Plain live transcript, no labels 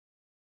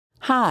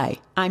Hi,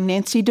 I'm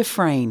Nancy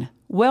Dufresne.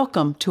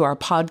 Welcome to our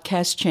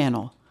podcast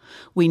channel.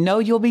 We know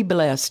you'll be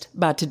blessed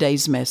by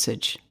today's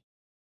message.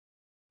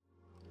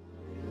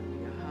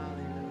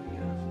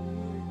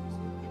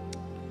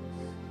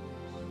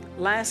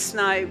 Last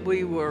night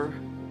we were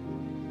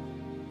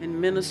in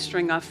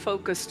ministering. I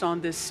focused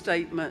on this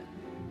statement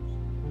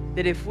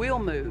that if we'll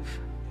move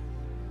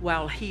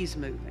while He's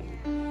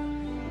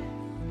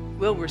moving,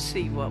 we'll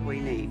receive what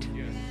we need.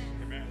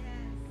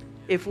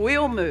 If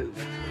we'll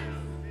move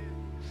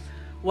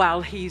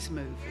while He's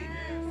moving,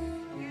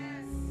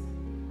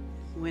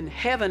 when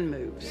heaven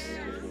moves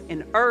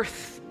and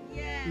earth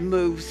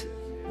moves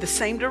the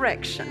same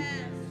direction,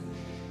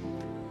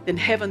 then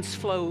heaven's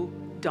flow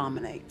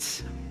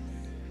dominates.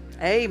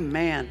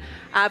 Amen.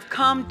 I've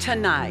come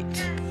tonight.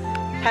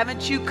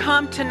 Haven't you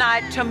come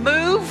tonight to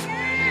move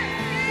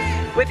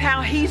with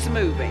how He's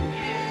moving?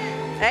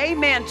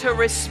 Amen. To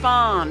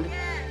respond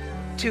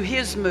to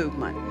His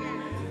movement.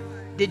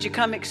 Did you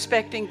come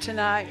expecting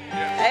tonight?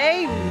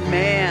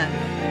 Amen.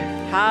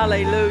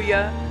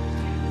 Hallelujah.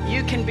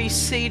 You can be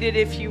seated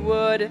if you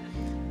would.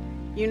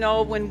 You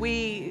know, when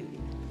we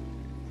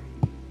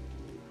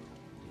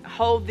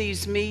hold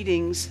these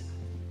meetings,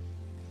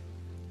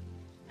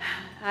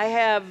 I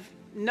have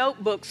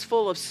notebooks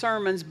full of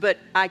sermons, but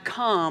I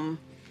come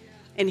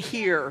and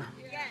hear,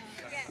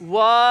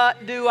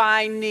 what do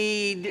I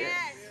need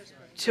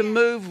to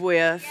move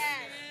with?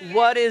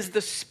 What is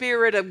the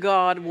Spirit of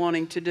God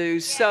wanting to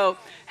do? So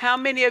how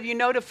many of you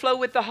know to flow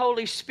with the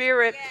Holy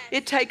Spirit,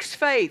 it takes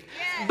faith.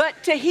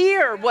 But to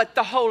hear what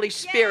the Holy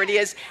Spirit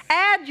is,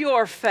 add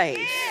your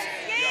faith.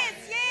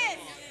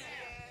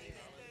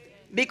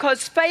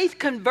 Because faith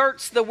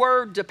converts the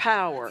word to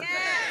power.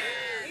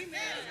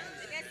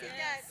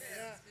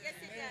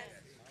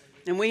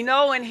 And we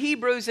know in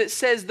Hebrews it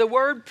says the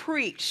word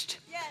preached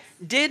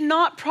did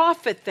not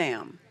profit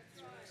them.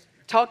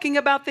 Talking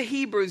about the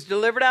Hebrews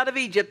delivered out of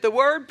Egypt, the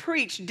word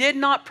preached did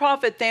not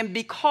profit them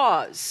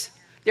because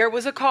there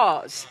was a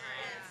cause.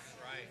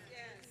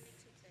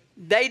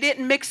 They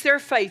didn't mix their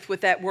faith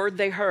with that word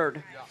they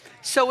heard.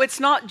 So it's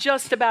not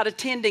just about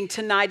attending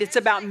tonight. It's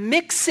about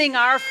mixing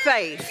our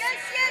faith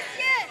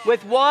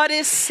with what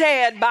is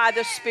said by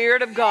the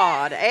Spirit of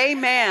God.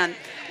 Amen.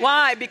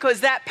 Why?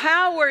 Because that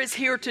power is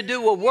here to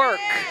do a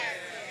work.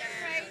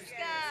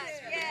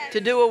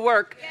 To do a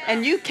work.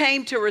 And you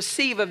came to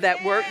receive of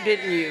that work,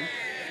 didn't you?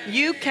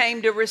 You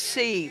came to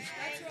receive.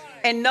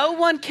 And no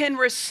one can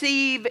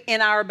receive in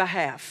our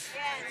behalf.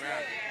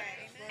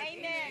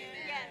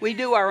 We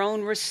do our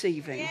own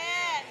receiving.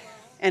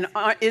 And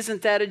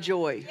isn't that a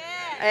joy?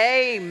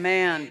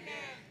 Amen.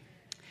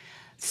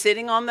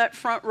 Sitting on that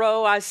front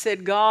row, I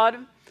said, God,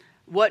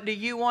 what do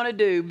you want to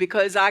do?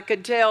 Because I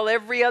could tell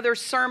every other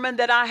sermon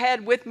that I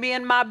had with me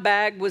in my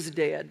bag was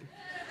dead.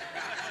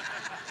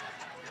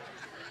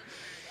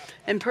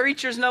 And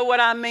preachers know what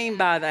I mean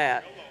by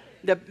that.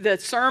 The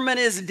sermon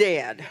is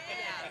dead.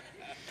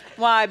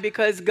 Why?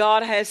 Because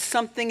God has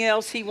something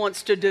else He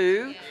wants to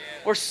do,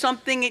 or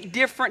something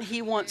different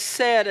He wants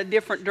said, a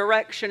different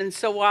direction. And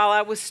so while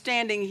I was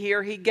standing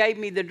here, He gave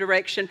me the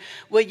direction.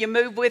 Will you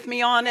move with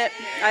me on it?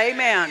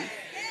 Amen.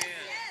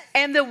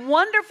 And the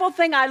wonderful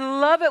thing, I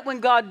love it when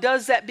God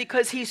does that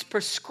because He's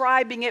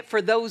prescribing it for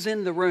those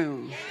in the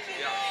room.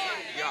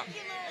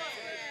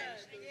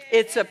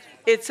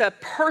 It's a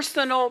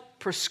personal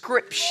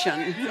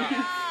prescription.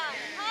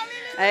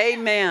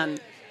 Amen.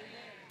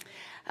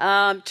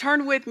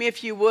 Turn with me,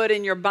 if you would,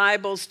 in your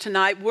Bibles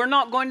tonight. I'm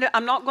not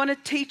going to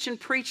teach and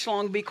preach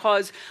long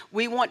because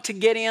we want to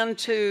get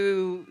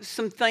into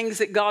some things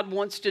that God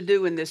wants to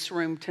do in this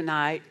room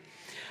tonight.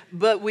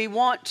 But we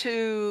want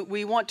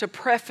to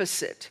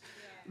preface it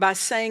by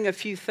saying a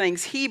few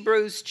things.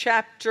 Hebrews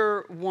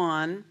chapter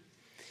 1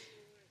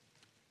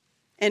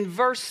 and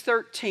verse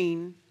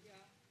 13.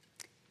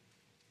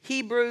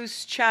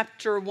 Hebrews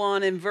chapter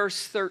 1 and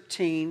verse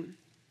 13.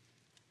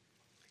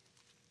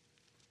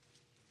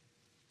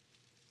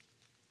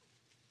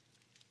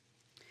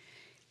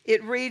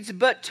 It reads,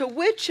 "But to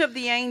which of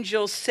the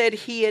angels said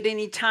He at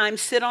any time,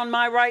 'Sit on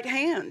my right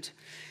hand,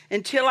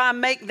 until I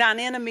make thine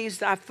enemies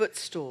thy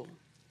footstool'?"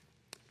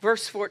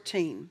 Verse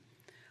 14.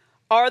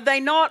 "Are they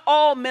not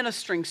all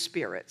ministering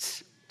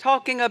spirits?"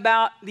 Talking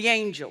about the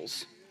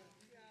angels.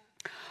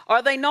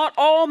 "Are they not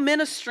all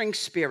ministering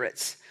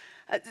spirits?"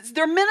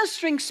 They're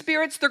ministering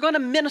spirits. They're going to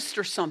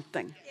minister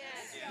something.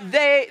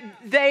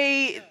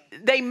 They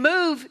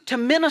move to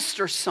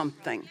minister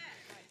something.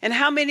 And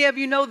how many of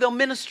you know they'll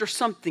minister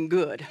something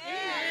good?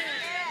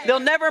 They'll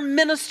never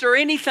minister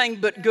anything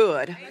but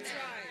good.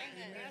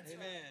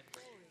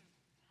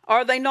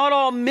 Are they not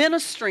all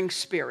ministering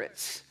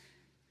spirits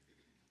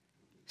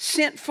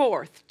sent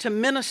forth to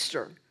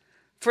minister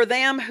for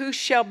them who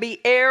shall be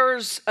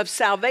heirs of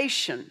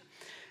salvation?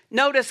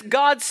 Notice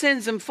God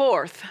sends them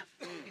forth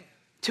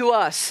to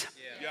us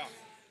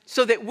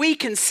so that we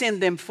can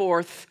send them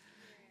forth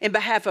in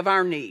behalf of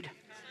our need.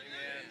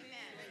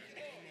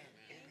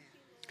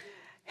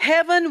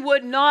 Heaven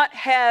would not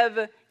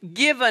have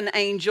given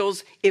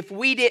angels if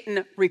we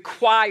didn't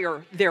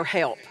require their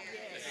help.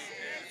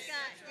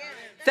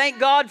 Thank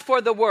God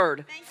for the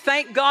Word.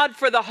 Thank God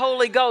for the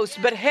Holy Ghost.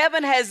 But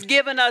heaven has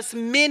given us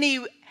many,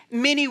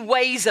 many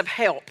ways of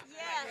help.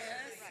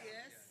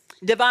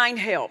 Divine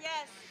help.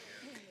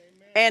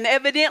 And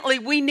evidently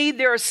we need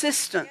their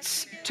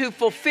assistance to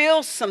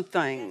fulfill some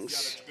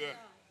things.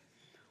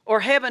 Or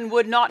heaven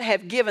would not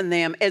have given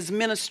them as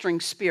ministering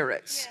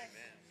spirits.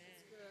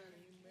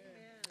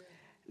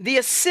 The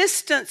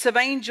assistance of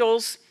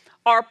angels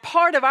are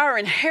part of our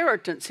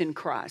inheritance in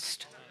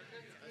Christ.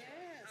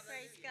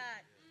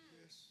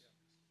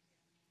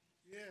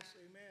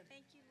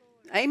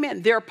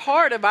 Amen. They're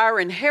part of our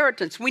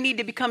inheritance. We need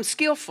to become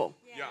skillful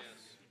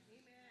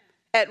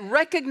at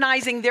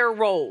recognizing their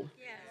role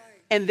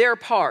and their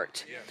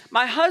part.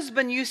 My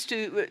husband used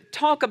to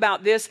talk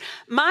about this.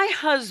 My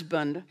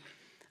husband,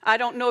 I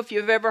don't know if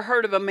you've ever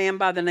heard of a man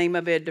by the name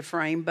of Ed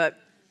Dufresne, but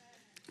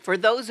for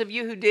those of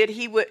you who did,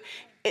 he was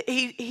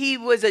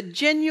the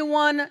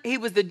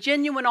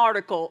genuine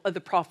article of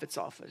the prophet's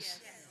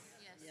office.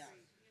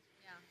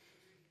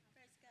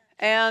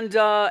 And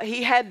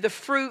he had the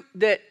fruit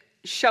that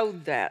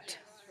showed that.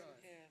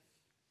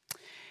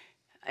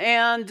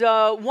 And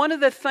one of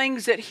the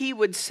things that he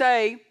would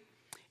say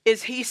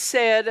is he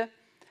said,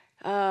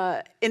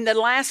 in the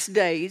last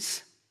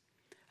days,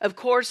 of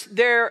course,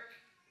 there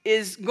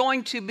is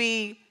going to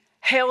be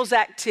hell's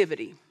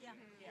activity.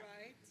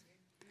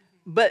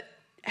 But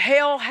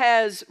hell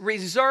has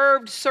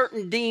reserved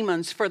certain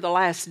demons for the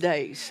last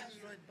days.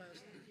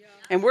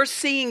 And we're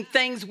seeing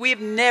things we've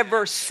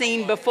never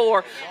seen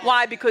before.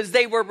 Why? Because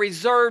they were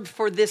reserved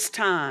for this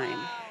time.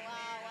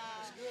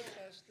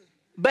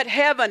 But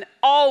heaven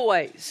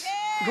always,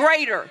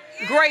 greater,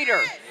 greater,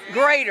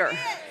 greater.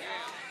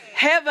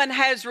 Heaven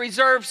has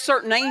reserved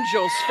certain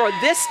angels for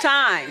this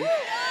time.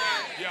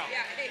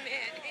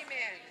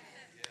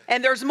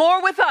 And there's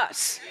more with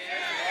us.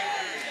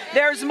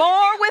 There's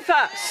more with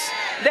us.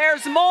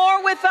 There's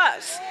more with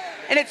us.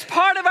 And it's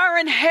part of our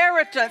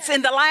inheritance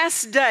in the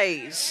last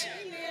days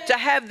to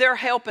have their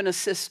help and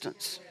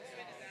assistance.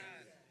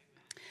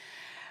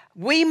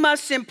 We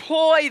must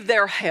employ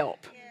their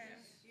help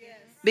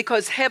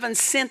because heaven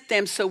sent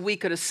them so we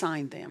could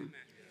assign them.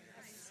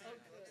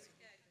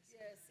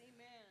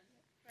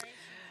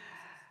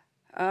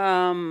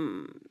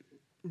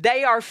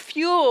 They are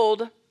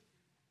fueled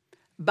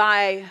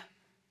by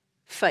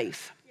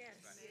faith.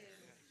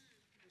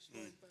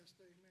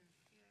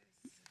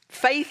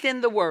 Faith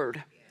in the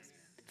Word.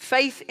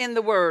 Faith in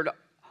the Word.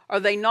 Are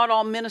they not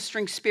all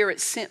ministering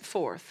spirits sent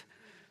forth?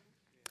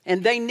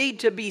 And they need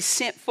to be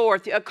sent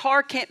forth. A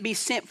car can't be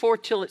sent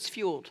forth till it's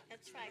fueled.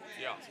 That's right.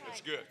 Yeah,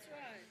 that's good.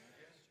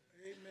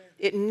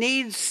 It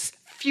needs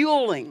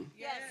fueling.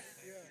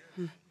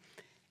 Yes.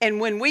 And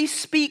when we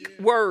speak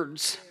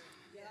words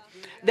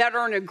that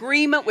are in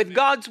agreement with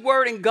God's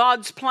Word and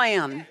God's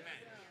plan,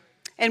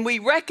 and we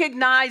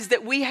recognize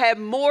that we have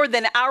more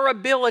than our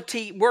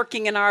ability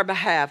working in our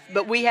behalf,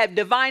 but we have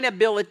divine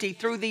ability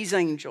through these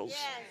angels. Yes.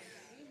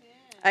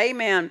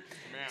 Amen.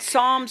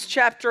 Psalms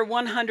chapter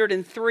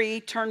 103,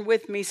 turn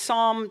with me,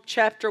 Psalm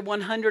chapter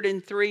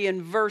 103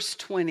 and verse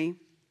 20.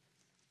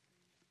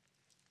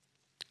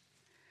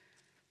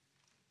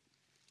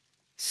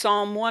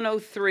 Psalm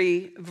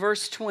 103,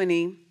 verse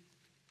 20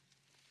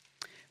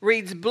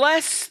 reads,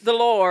 "Bless the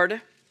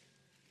Lord,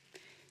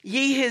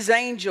 ye his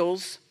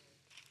angels,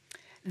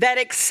 that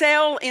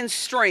excel in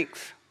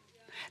strength."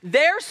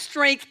 Their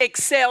strength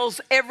excels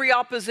every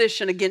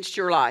opposition against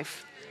your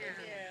life.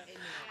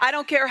 I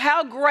don't care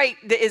how great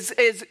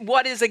is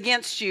what is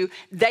against you,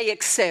 they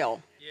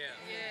excel.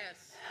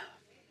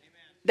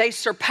 They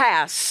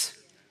surpass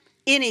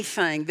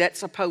anything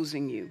that's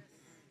opposing you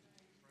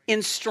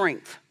in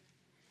strength.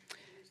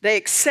 They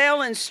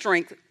excel in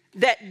strength,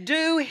 that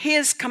do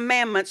his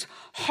commandments,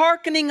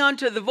 hearkening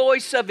unto the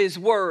voice of his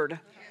word.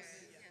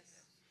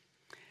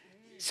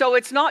 So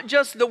it's not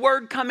just the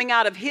word coming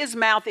out of his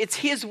mouth, it's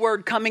his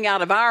word coming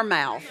out of our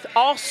mouth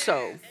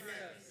also.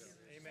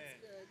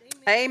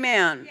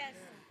 Amen.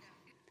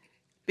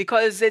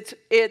 Because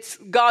it's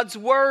God's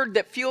word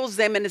that fuels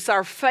them, and it's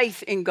our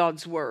faith in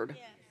God's word.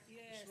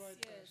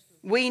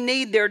 We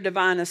need their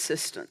divine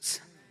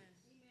assistance.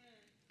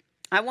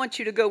 I want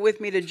you to go with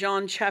me to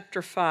John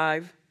chapter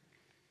 5.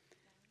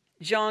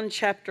 John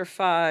chapter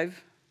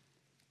 5.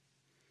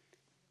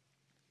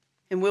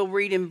 And we'll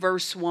read in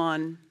verse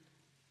 1.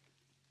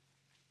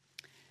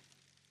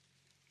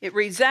 It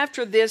reads,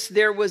 "After this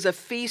there was a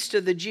feast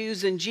of the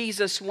Jews, and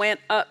Jesus went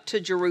up to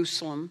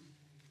Jerusalem.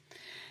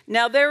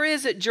 Now there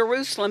is at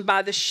Jerusalem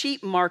by the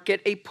sheep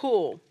market a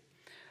pool,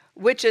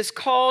 which is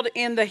called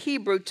in the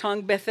Hebrew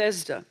tongue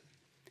Bethesda,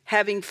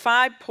 having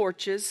 5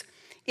 porches.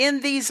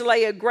 In these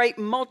lay a great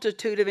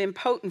multitude of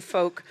impotent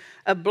folk,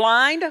 of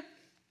blind,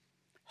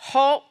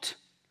 halt,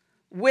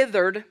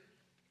 withered."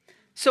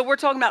 So we're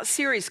talking about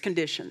serious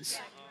conditions.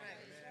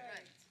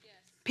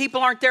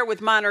 People aren't there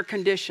with minor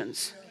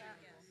conditions.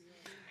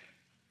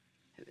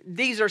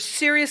 These are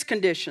serious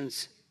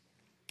conditions.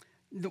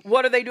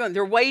 What are they doing?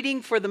 They're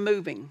waiting for the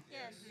moving.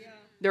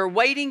 They're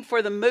waiting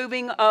for the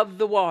moving of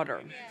the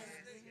water.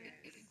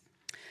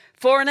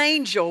 For an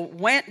angel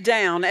went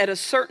down at a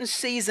certain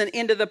season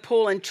into the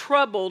pool and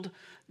troubled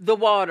the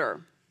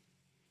water.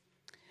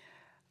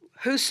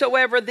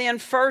 Whosoever then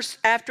first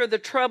after the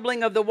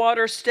troubling of the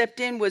water stepped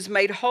in was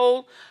made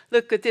whole,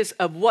 look at this,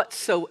 of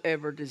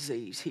whatsoever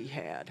disease he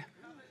had.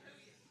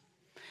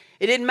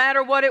 It didn't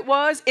matter what it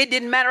was. It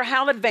didn't matter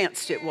how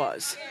advanced it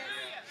was.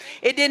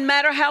 It didn't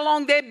matter how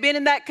long they'd been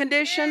in that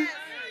condition.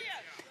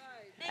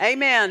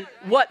 Amen.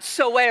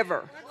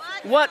 Whatsoever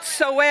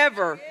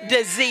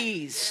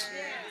disease.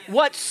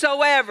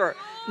 Whatsoever.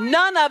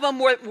 None of them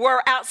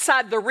were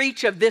outside the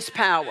reach of this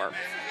power.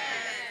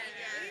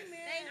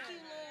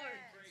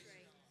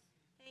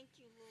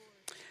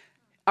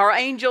 Are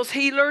angels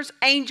healers?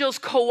 Angels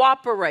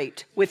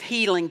cooperate with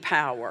healing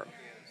power.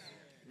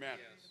 Amen.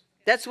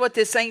 That's what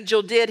this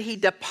angel did. He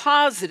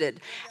deposited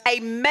a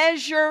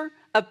measure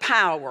of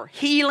power,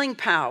 healing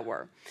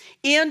power,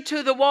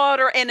 into the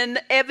water, and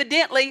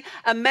evidently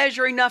a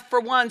measure enough for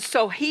one.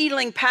 So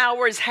healing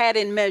power is had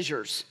in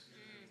measures.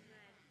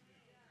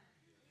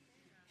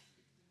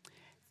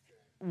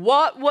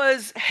 What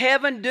was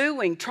heaven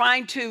doing?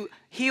 Trying to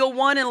heal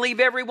one and leave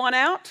everyone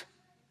out?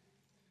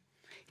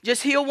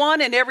 Just heal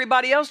one and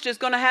everybody else just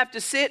going to have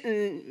to sit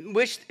and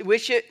wish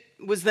it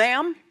was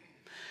them?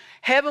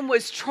 Heaven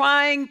was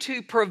trying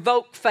to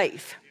provoke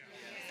faith.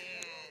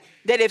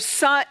 That if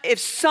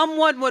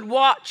someone would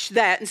watch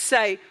that and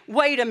say,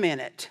 wait a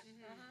minute.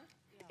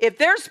 If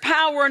there's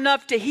power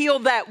enough to heal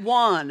that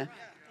one.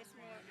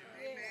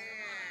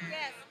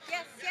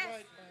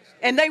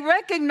 And they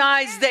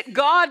recognized that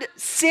God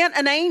sent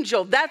an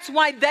angel. That's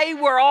why they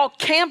were all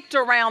camped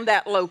around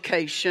that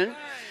location.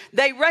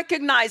 They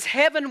recognized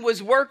heaven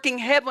was working,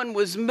 heaven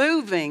was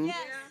moving.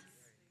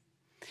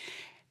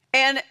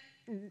 And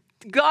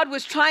God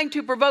was trying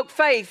to provoke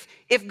faith.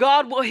 If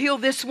God will heal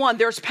this one,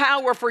 there's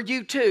power for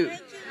you too.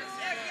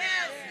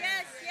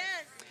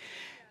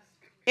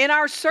 In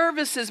our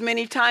services,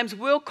 many times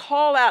we'll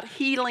call out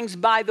healings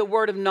by the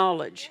word of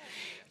knowledge.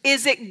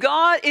 Is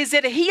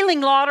it a healing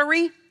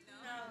lottery?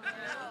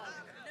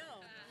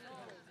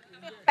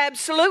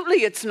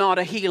 Absolutely, it's not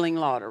a healing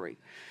lottery.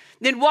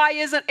 Then why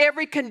isn't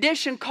every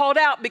condition called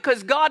out?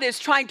 Because God is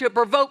trying to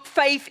provoke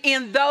faith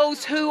in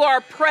those who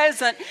are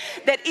present,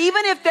 that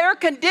even if their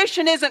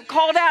condition isn't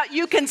called out,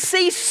 you can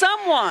see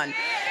someone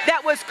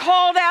that was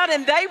called out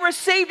and they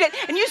received it,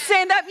 and you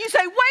stand up and you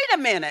say, wait a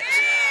minute.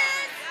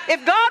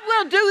 If God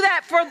will do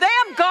that for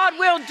them, God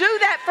will do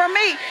that for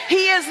me.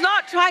 He is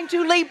not trying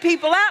to leave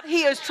people out.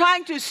 He is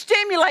trying to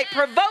stimulate,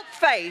 provoke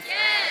faith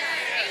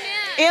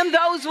in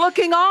those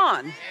looking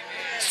on.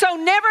 So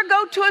never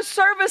go to a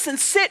service and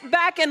sit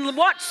back and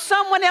watch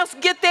someone else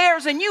get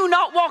theirs and you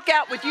not walk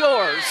out with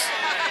yours.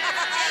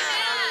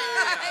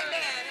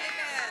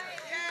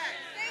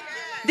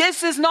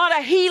 This is not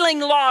a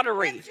healing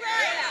lottery.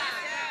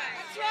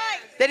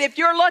 That if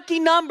your lucky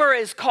number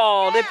is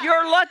called, if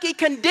your lucky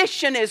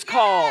condition is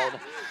called,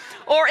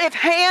 or if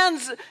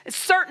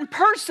certain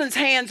person's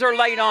hands are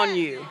laid on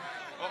you.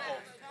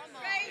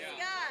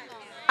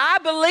 I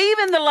believe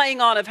in the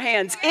laying on of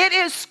hands. It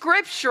is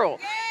scriptural.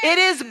 It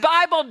is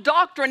Bible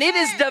doctrine. It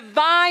is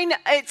divine.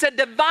 It's a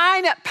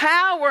divine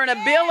power and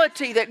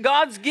ability that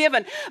God's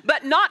given.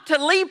 But not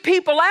to leave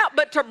people out,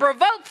 but to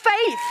provoke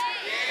faith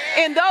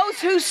in those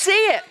who see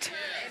it.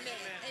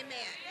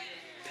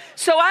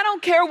 So I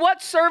don't care what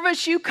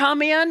service you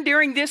come in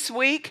during this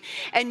week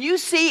and you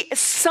see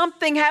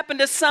something happen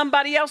to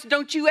somebody else,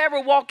 don't you ever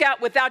walk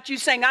out without you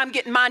saying, I'm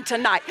getting mine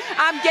tonight.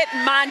 I'm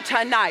getting mine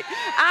tonight.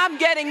 I'm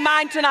getting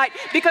mine tonight.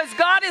 Because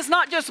God is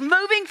not just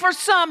moving for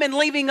some and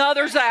leaving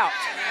others out.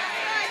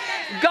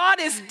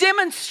 God is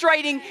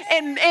demonstrating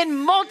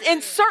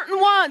in certain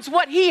ones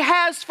what He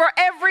has for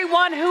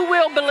everyone who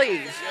will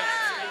believe.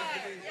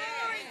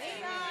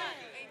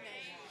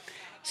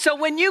 So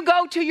when you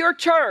go to your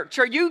church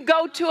or you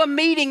go to a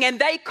meeting and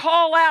they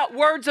call out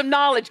words of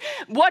knowledge,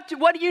 what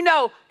do you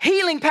know?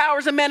 Healing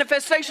powers and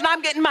manifestation.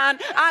 I'm getting mine.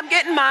 I'm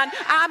getting mine.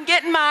 I'm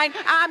getting mine.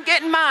 I'm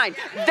getting mine.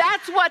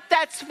 That's what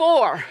that's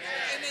for.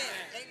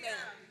 Amen.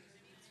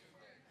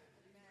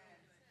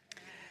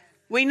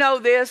 We know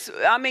this.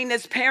 I mean,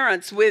 as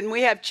parents, when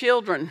we have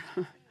children,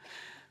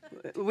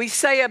 we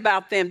say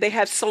about them, they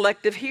have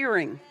selective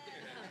hearing.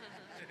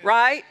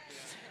 Right?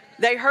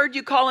 They heard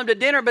you call them to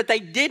dinner, but they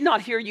did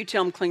not hear you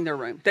tell them clean their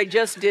room. They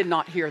just did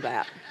not hear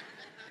that.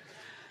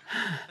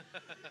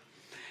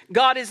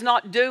 God is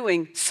not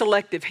doing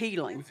selective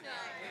healing.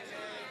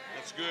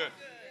 That's good.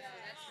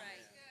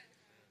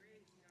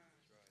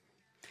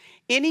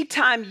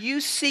 Anytime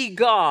you see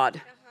God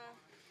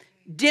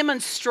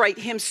demonstrate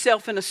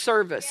Himself in a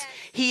service,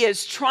 He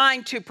is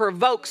trying to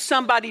provoke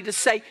somebody to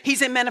say,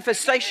 He's in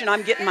manifestation,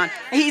 I'm getting mine.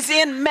 He's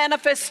in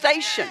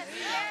manifestation.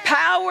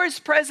 Power is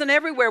present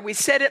everywhere. We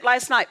said it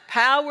last night.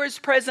 Power is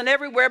present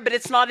everywhere, but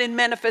it's not in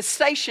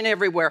manifestation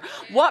everywhere.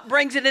 What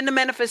brings it into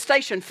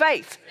manifestation?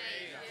 Faith.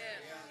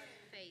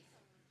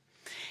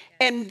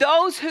 And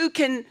those who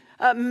can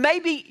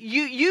Maybe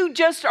you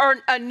just are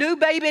a new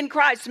babe in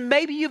Christ.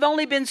 Maybe you've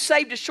only been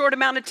saved a short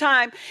amount of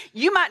time.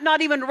 You might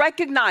not even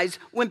recognize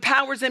when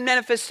power's in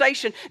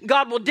manifestation.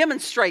 God will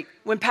demonstrate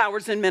when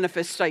power's in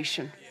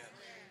manifestation.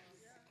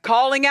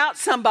 Calling out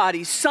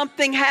somebody,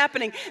 something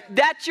happening.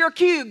 That's your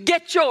cue.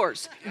 Get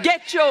yours.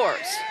 Get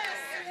yours.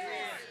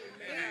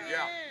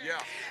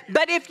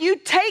 But if you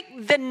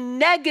take the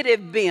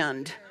negative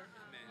bend,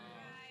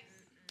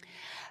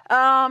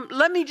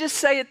 let me just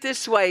say it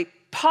this way.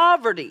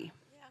 Poverty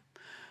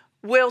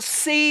will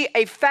see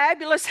a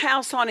fabulous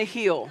house on a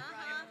hill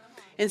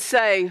and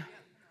say,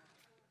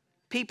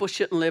 people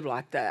shouldn't live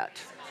like that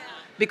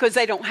because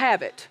they don't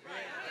have it.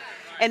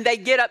 And they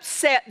get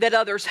upset that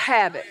others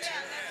have it.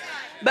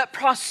 But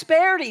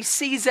prosperity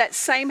sees that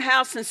same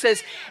house and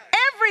says,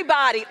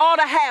 everybody ought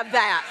to have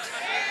that.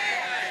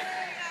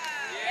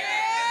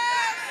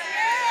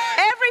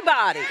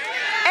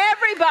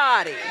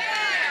 Everybody.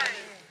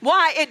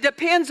 Why? It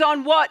depends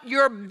on what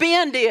your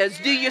bend is.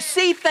 Do you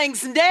see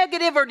things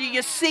negative or do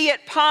you see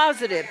it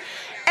positive?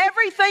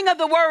 Everything of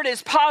the word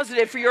is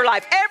positive for your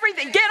life.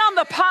 Everything. Get on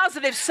the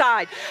positive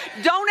side.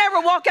 Don't ever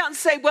walk out and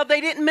say, well,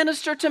 they didn't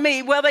minister to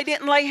me. Well, they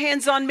didn't lay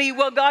hands on me.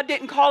 Well, God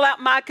didn't call out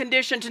my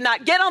condition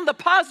tonight. Get on the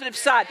positive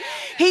side.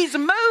 He's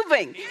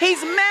moving.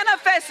 He's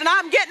manifesting.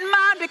 I'm getting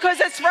mine because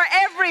it's for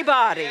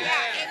everybody.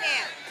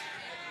 Amen.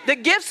 The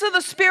gifts of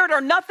the Spirit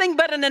are nothing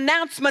but an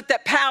announcement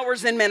that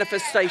power's in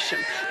manifestation.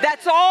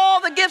 That's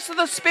all the gifts of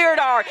the Spirit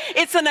are.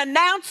 It's an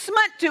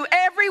announcement to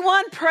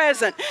everyone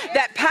present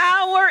that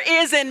power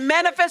is in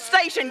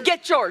manifestation.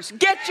 Get yours,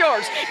 get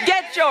yours,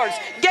 get yours,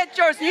 get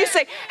yours. And you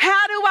say,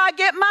 how do I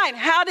get mine?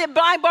 How did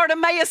blind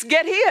Bartimaeus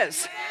get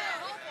his?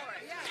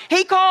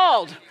 He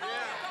called.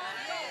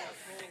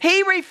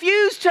 He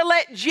refused to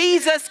let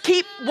Jesus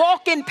keep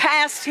walking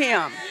past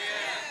him.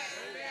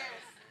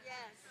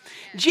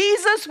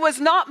 Jesus was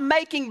not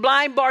making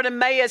blind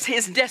Bartimaeus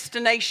his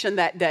destination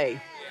that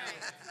day.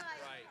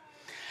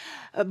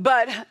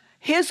 But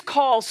his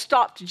call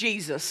stopped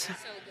Jesus.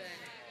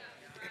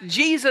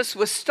 Jesus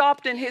was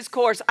stopped in his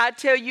course. I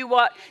tell you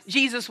what,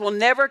 Jesus will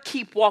never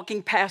keep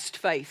walking past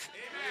faith.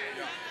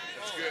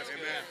 That's good.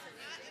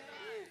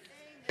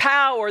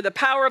 Amen. The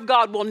power of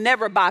God will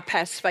never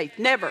bypass faith.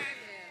 Never.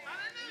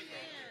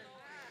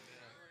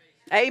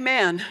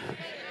 Amen.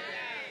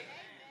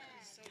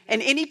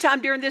 And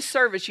anytime during this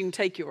service, you can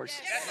take yours.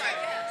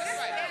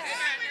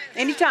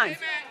 Anytime.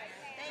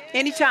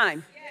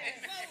 Anytime.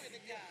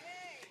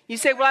 You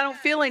say, well, I don't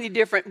feel any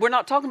different. We're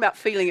not talking about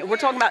feeling it. We're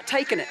talking about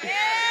taking it.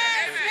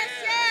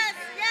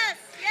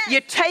 You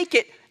take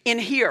it in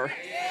here,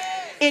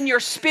 in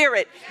your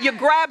spirit. You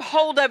grab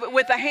hold of it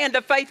with a hand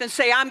of faith and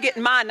say, I'm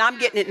getting mine and I'm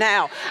getting it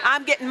now.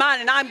 I'm getting mine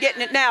and I'm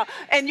getting it now.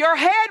 And your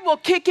head will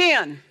kick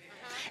in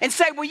and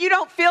say, well, you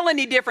don't feel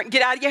any different.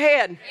 Get out of your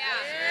head.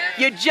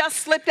 You just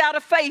slipped out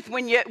of faith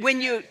when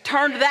you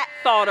turned that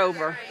thought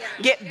over.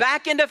 Get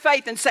back into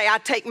faith and say, I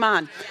take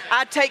mine.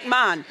 I take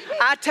mine.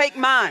 I take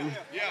mine.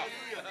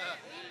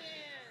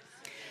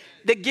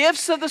 The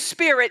gifts of the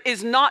Spirit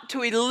is not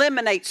to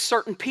eliminate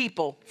certain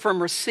people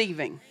from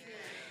receiving.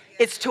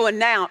 It's to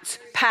announce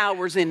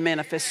powers in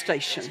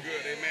manifestation.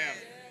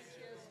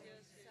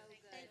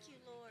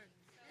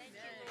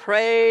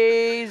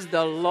 Praise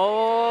the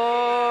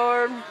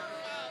Lord.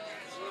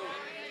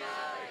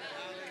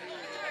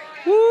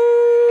 Woo!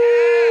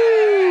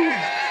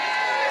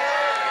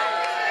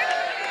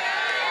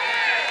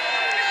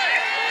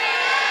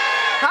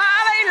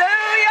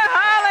 Hallelujah,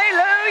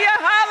 hallelujah,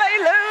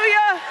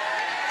 hallelujah.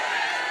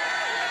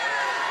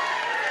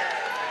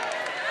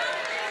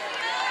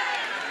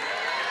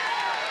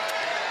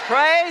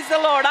 Praise the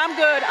Lord. I'm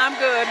good.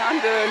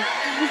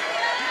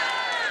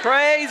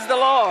 Praise the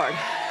Lord.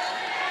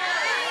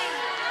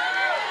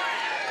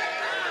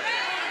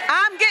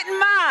 I'm getting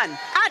mine.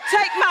 I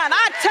take mine.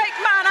 I take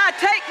mine. I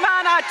take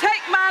mine. I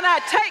take mine. I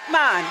take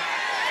mine.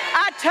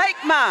 I take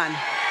mine.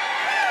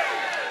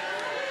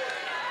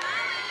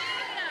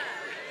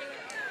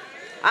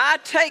 I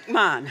take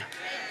mine.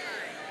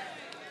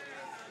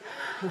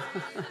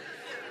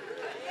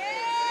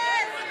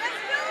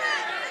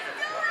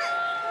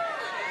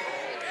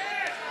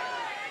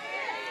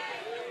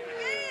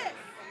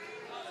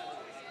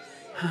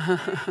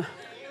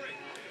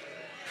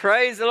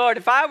 Praise the Lord.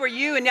 If I were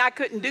you and I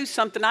couldn't do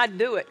something, I'd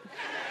do it.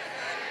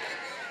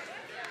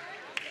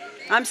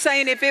 I'm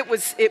saying if it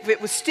was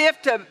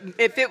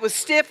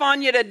stiff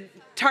on you to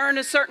turn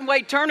a certain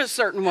way, turn a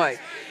certain way.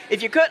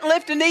 If you couldn't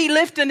lift a knee,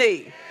 lift a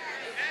knee.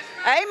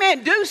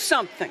 Amen. Do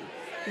something.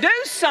 Do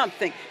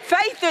something.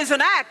 Faith is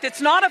an act.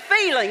 It's not a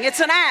feeling. It's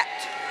an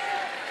act.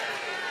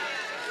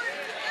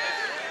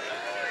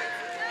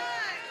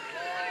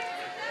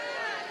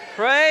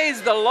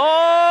 Praise the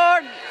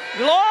Lord.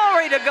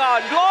 Glory to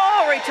God.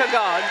 Glory to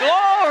God.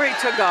 Glory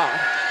to God.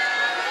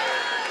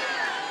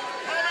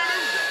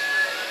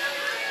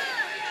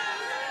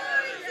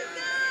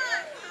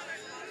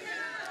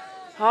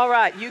 All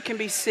right, you can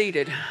be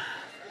seated.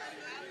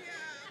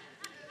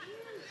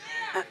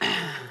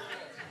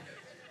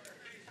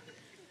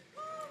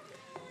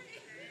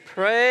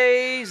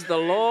 Praise the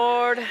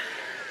Lord.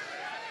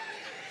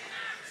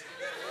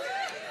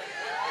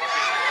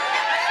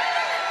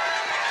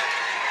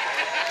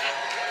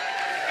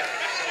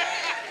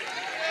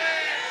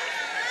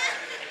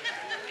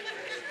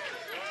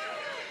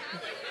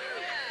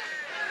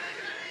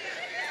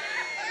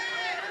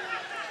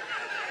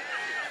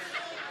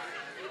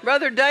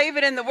 Brother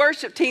David and the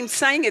worship team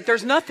sang it.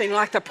 There's nothing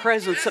like the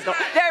presence of the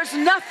Lord. There's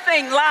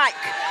nothing like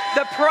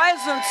the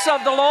presence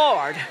of the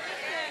Lord.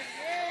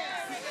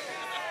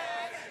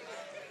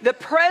 The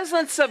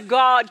presence of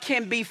God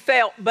can be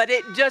felt, but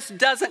it just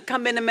doesn't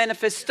come into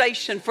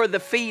manifestation for the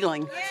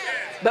feeling,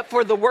 but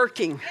for the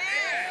working.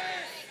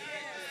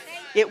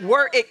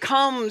 It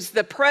comes,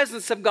 the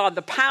presence of God,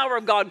 the power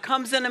of God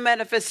comes into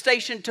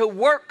manifestation to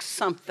work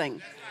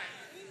something.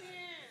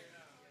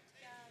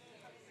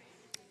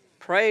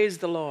 Praise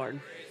the Lord.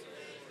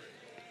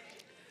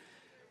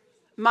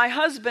 My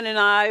husband and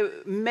I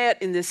met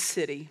in this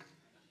city.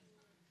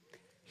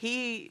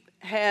 He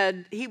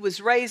was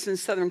raised in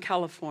Southern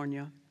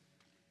California.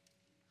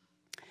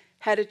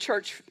 Had a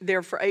church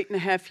there for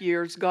 8.5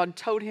 years. God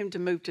told him to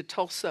move to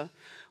Tulsa.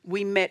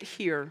 We met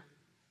here.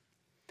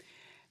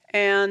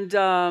 And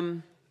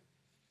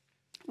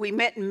we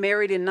met and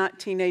married in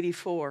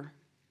 1984.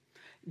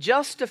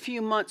 Just a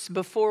few months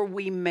before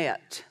we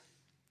met,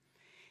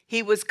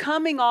 he was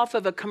coming off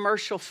of a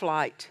commercial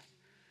flight.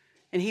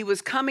 And he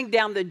was coming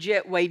down the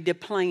jetway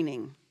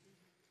deplaning.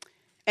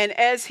 And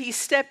as he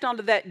stepped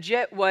onto that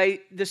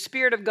jetway, the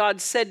Spirit of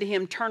God said to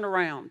him, "Turn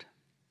around."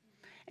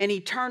 And he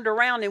turned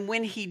around, and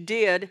when he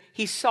did,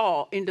 he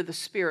saw into the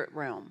spirit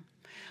realm.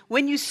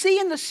 When you see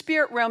in the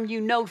spirit realm, you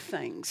know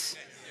things.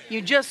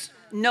 You just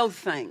know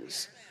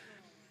things.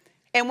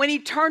 And when he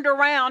turned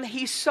around,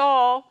 he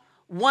saw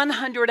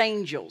 100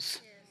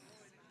 angels.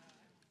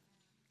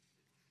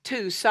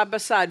 2 side by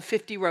side,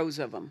 50 rows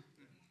of them.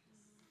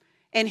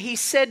 And he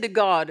said to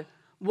God,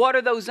 "What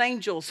are those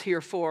angels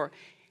here for?"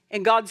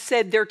 And God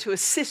said, "They're to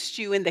assist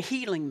you in the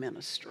healing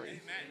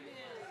ministry."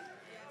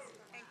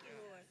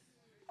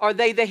 Are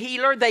they the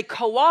healer? They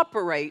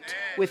cooperate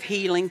with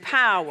healing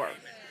power.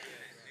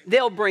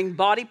 They'll bring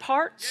body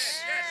parts.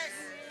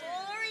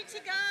 Glory to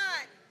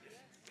God.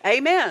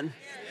 Amen.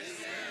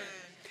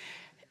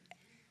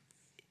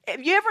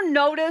 Have you ever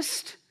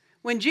noticed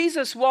when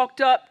Jesus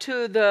walked up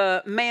to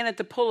the man at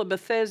the pool of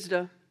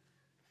Bethesda,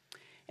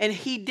 and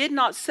he did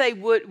not say,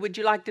 would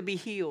you like to be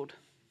healed?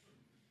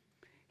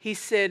 He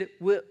said,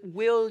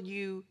 will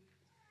you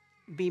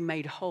be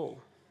made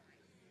whole?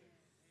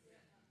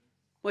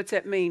 What's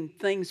that mean?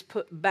 Things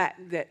put back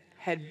that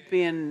had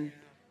been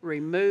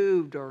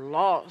removed or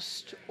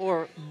lost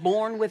or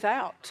born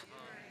without.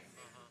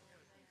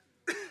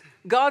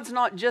 God's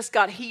not just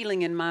got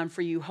healing in mind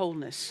for you,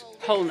 wholeness,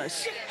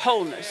 wholeness,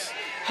 wholeness,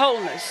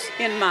 wholeness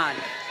in mind.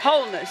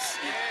 Wholeness,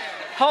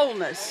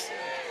 wholeness.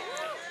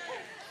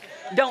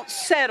 Don't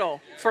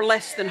settle for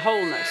less than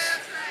wholeness.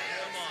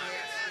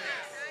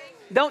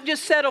 Don't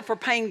just settle for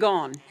pain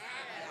gone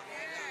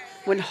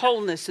when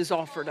wholeness is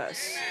offered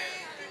us.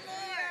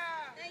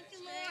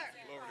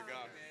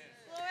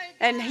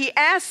 And he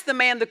asked the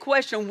man the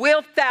question,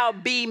 "Wilt thou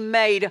be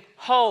made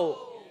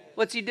whole?"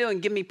 What's he doing?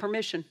 Give me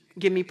permission.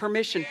 Give me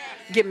permission.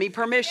 Give me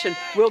permission.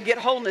 We'll get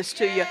wholeness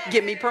to you.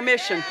 Give me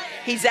permission.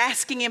 He's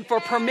asking him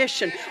for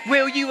permission.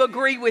 Will you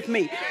agree with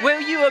me?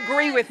 Will you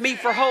agree with me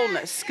for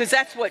wholeness? Because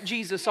that's what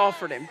Jesus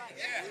offered him.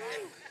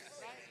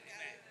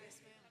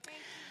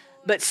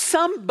 But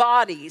some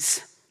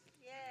bodies,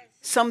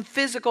 some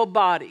physical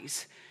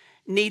bodies,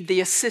 need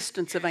the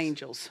assistance of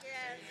angels.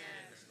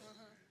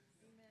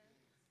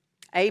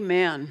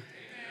 Amen.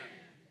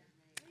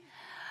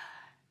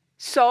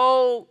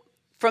 So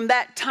from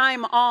that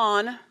time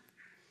on,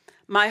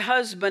 my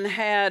husband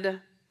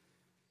had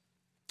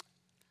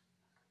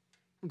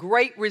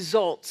great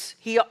results.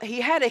 He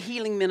had a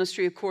healing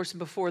ministry, of course,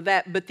 before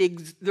that, but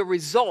the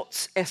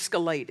results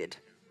escalated.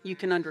 You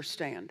can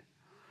understand.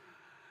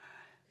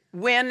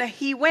 When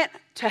he went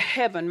to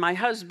heaven, my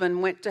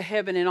husband went to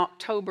heaven in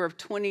October of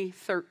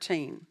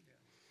 2013.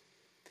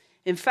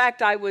 In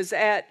fact, I was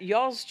at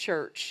y'all's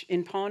church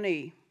in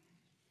Pawnee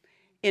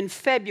in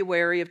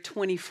February of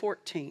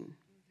 2014.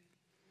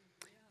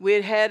 We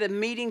had had a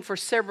meeting for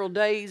several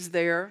days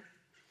there,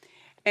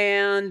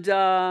 and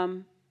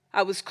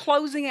I was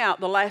closing out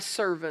the last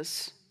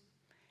service,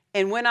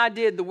 and when I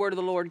did, the word of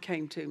the Lord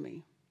came to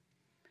me.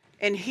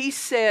 And he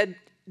said,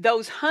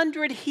 those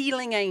 100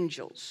 healing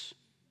angels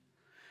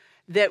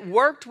that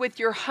worked with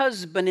your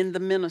husband in the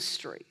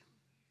ministry,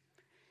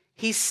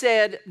 he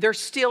said, they're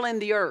still in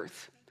the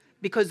earth.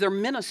 Because their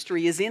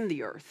ministry is in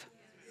the earth.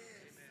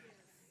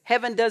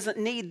 Heaven doesn't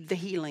need the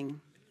healing.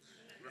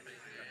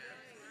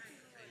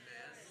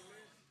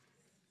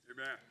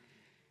 Amen.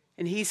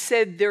 And he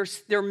said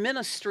their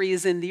ministry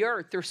is in the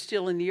earth. They're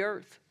still in the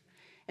earth.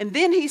 And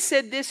then he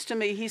said this to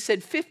me. He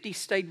said, 50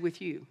 stayed with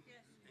you.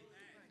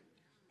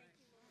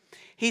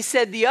 He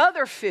said the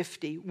other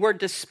 50 were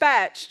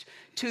dispatched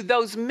to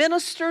those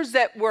ministers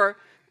that were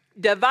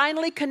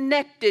divinely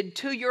connected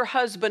to your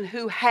husband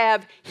who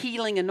have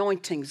healing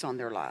anointings on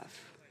their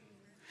life.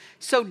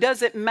 So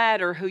does it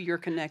matter who you're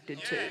connected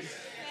to?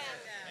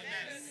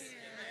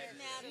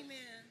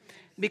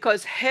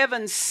 Because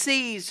heaven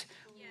sees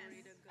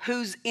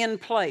who's in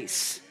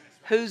place,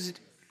 who's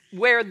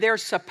where they're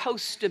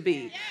supposed to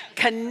be,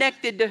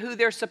 connected to who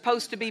they're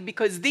supposed to be,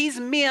 because these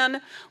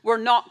men were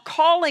not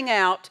calling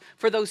out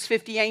for those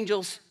 50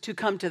 angels to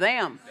come to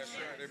them. That's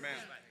right. Amen.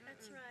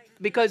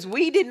 because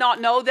we did not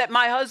know that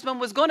my husband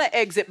was going to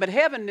exit, but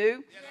heaven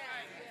knew.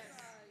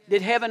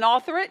 Did heaven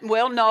author it?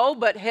 Well, no,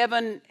 but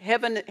heaven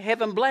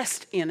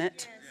blessed in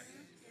it.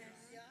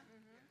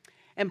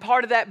 And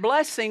part of that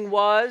blessing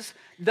was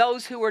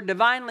those who were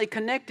divinely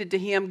connected to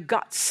him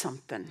got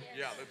something.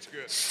 Yeah, that's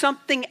good.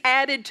 Something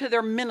added to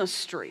their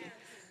ministry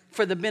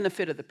for the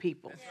benefit of the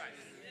people.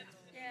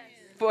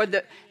 For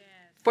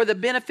the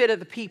benefit of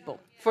the people.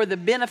 For the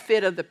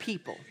benefit of the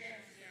people.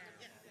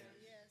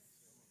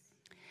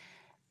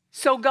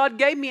 So God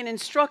gave me an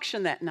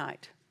instruction that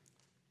night.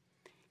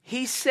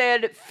 He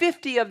said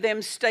 50 of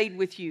them stayed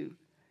with you.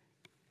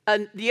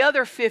 The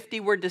other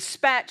 50 were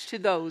dispatched to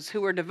those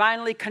who were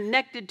divinely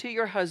connected to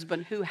your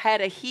husband who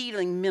have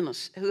healing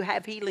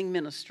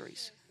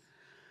ministries.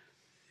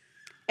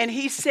 And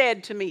he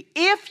said to me,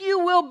 if you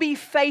will be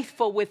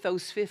faithful with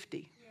those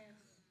 50.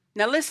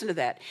 Now listen to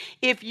that.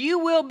 If you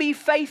will be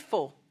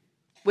faithful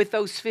with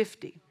those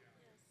 50,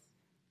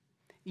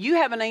 you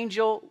have an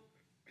angel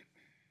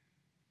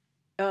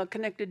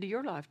connected to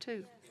your life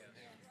too.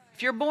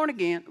 If you're born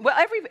again, well,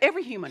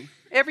 every human,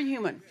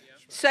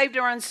 saved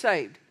or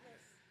unsaved,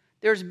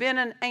 there's been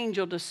an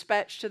angel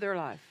dispatched to their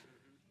life.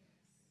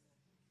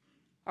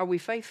 Are we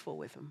faithful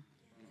with them?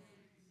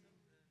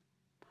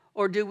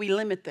 Or do we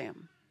limit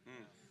them?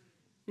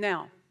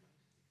 Now,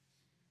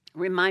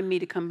 remind me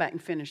to come back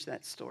and finish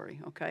that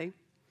story, okay?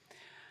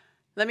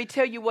 Let me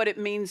tell you what it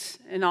means,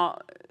 and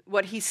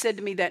what he said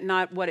to me that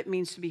night, what it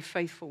means to be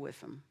faithful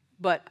with them.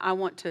 But I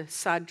want to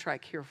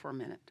sidetrack here for a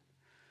minute.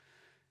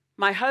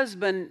 My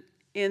husband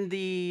in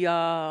the,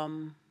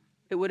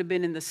 it would have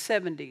been in the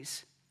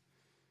 70s,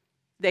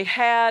 they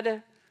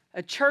had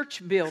a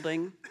church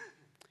building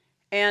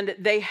and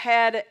they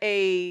had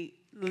a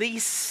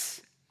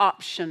lease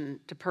option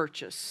to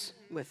purchase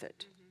with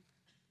it.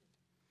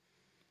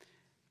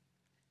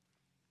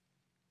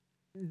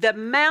 The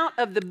amount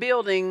of the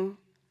building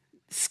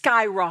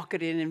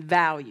skyrocketed in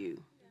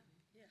value.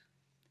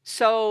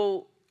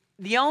 So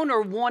the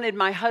owner wanted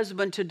my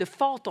husband to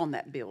default on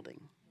that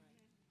building.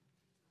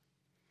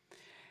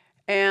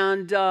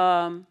 And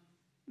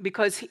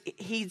because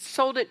he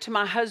sold it to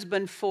my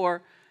husband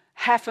for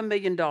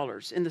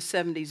 $500,000 in the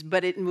 70s,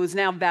 but it was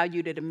now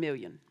valued at $1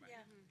 million. Yeah.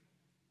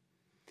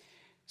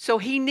 So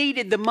he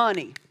needed the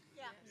money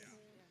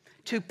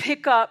to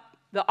pick up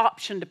the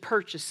option to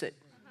purchase it.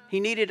 He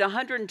needed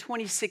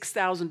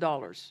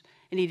 $126,000,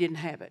 and he didn't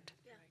have it.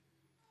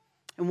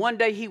 And one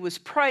day he was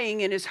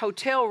praying in his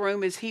hotel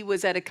room as he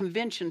was at a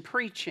convention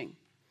preaching.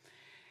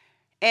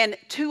 And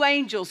 2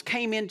 angels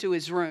came into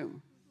his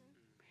room.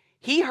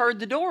 He heard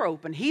the door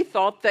open. He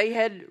thought they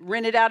had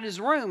rented out his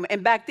room.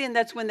 And back then,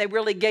 that's when they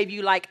really gave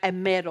you like a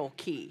metal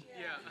key.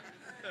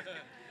 Yeah.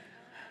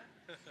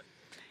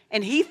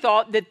 And he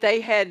thought that they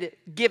had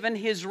given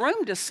his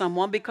room to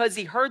someone because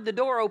he heard the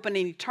door open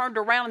and he turned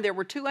around and there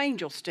were 2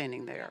 angels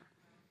standing there.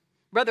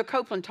 Brother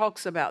Copeland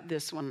talks about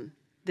this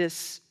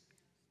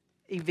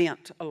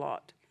event a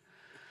lot.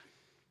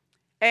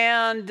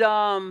 And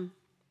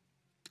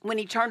when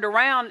he turned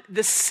around,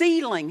 the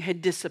ceiling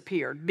had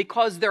disappeared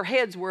because their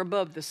heads were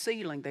above the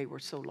ceiling. They were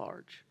so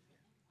large.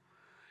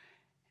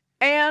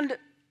 And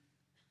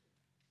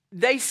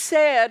they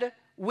said,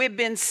 we've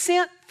been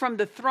sent from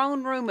the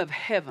throne room of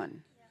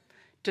heaven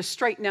to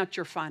straighten out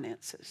your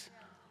finances.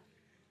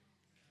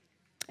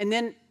 And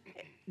then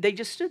they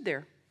just stood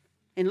there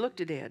and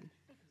looked at Ed.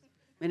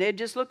 And Ed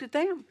just looked at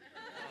them.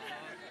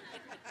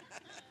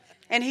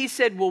 And he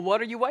said, well,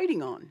 what are you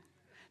waiting on?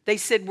 They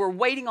said, we're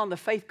waiting on the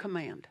faith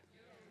command.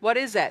 What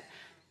is that?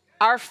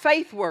 Our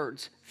faith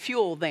words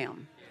fuel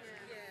them.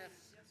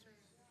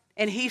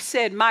 And he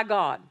said, my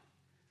God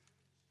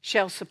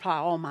shall supply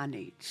all my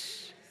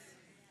needs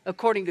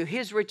according to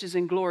his riches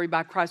and glory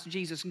by Christ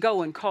Jesus.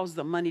 Go and cause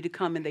the money to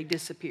come, and they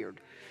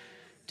disappeared.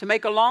 To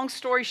make a long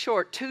story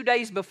short, 2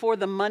 days before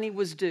the money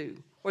was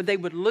due, or they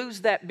would lose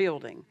that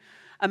building,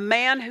 a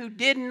man who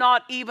did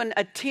not even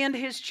attend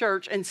his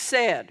church and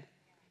said,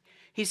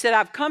 he said,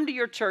 I've come to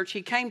your church.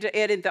 He came to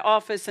Ed in the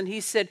office and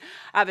he said,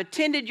 I've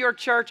attended your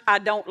church. I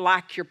don't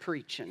like your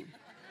preaching.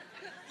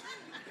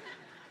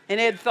 And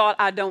Ed thought,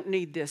 I don't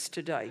need this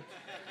today.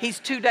 He's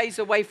 2 days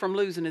away from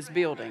losing his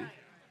building.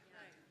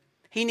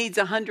 He needs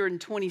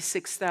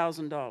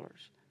 $126,000.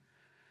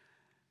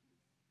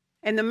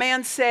 And the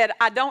man said,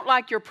 I don't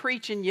like your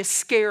preaching. You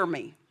scare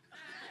me.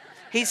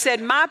 He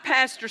said, my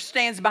pastor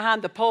stands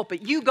behind the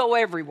pulpit. You go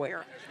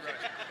everywhere.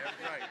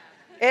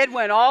 Ed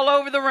went all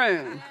over the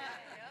room.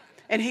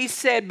 And he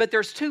said, but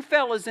there's 2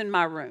 fellas in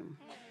my room.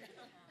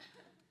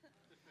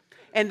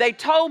 And they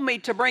told me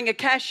to bring a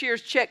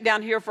cashier's check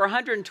down here for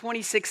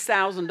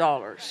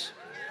 $126,000.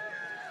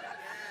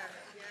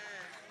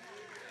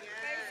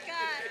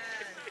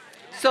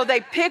 So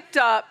they picked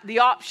up the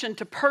option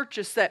to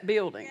purchase that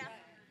building.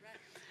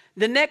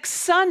 The next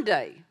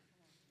Sunday,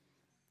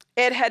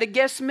 Ed had a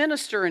guest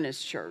minister in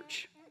his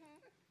church.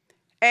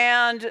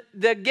 And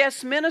the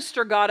guest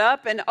minister got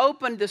up and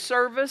opened the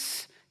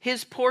service,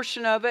 his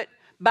portion of it,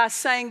 by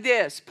saying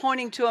this,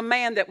 pointing to a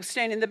man that was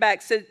standing in the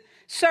back, said,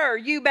 sir,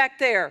 you back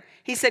there.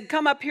 He said,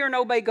 come up here and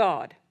obey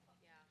God.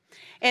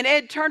 And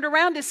Ed turned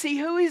around to see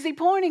who is he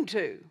pointing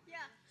to. Yeah.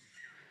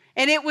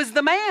 And it was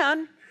the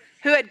man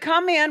who had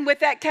come in with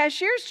that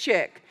cashier's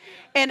check.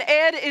 And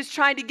Ed is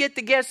trying to get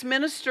the guest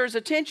minister's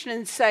attention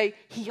and say,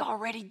 he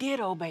already did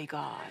obey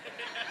God.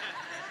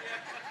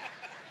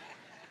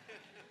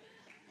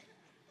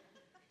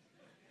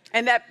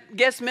 And that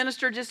guest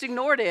minister just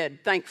ignored Ed,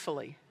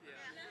 thankfully.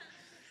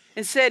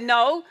 And said,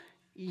 no,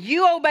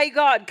 you obey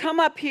God. Come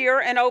up here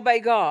and obey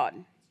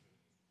God.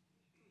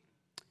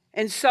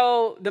 And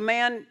so the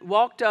man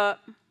walked up.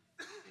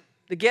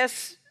 The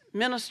guest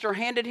minister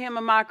handed him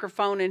a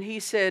microphone and he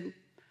said,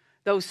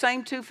 those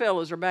same two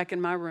fellows are back in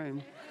my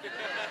room. Yeah,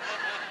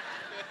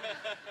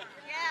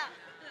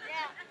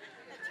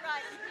 that's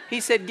right. He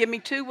said, give me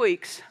 2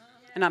 weeks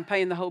and I'm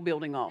paying the whole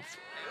building off.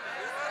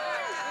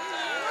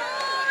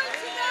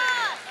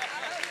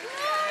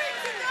 Glory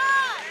to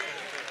God.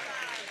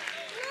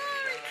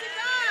 Glory to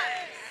God.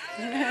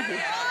 Glory to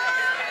God.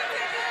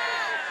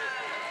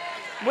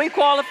 We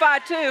qualify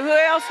too. Who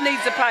else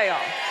needs a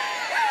payoff?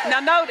 Now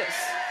notice,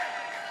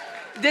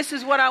 this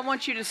is what I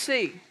want you to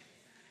see.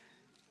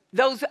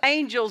 Those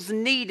angels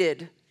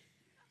needed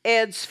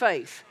Ed's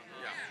faith.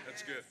 Yeah,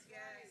 that's good.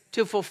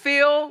 To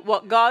fulfill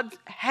what God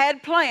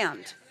had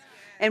planned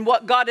and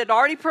what God had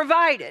already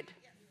provided.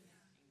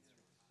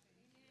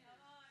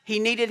 He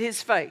needed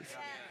his faith.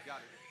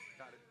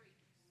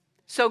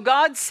 So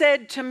God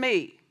said to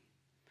me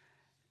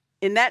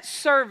in that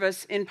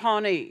service in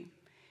Pawnee,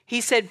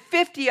 he said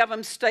 50 of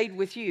them stayed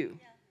with you.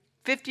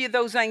 50 of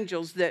those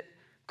angels that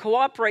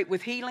cooperate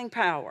with healing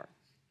power.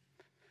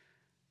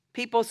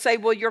 People say,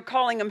 well, you're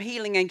calling them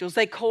healing angels.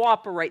 They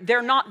cooperate.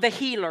 They're not the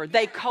healer.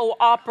 They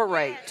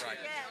cooperate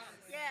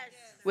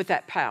with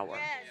that power.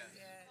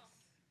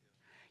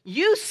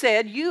 You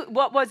said,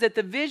 what was it,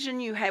 the vision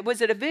you had? Was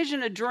it a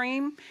vision, a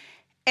dream?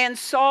 And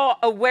saw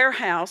a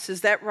warehouse,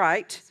 is that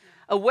right?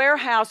 A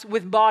warehouse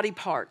with body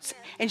parts.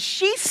 And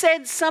she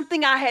said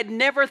something I had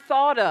never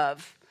thought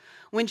of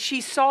when she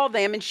saw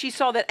them, and she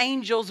saw that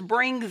angels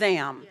bring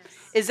them.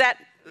 Is that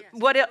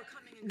what it,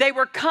 they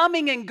were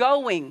coming and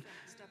going.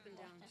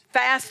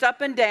 Fast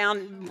up and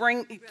down,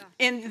 bring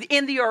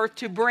in the earth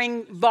to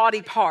bring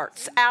body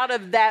parts out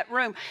of that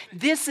room.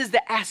 This is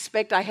the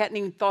aspect I hadn't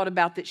even thought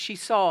about that she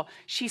saw.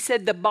 She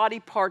said the body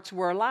parts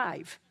were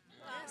alive.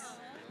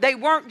 They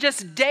weren't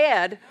just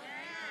dead.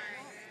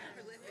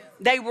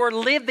 They were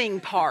living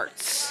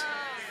parts.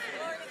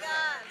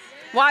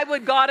 Why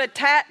would God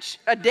attach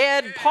a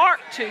dead part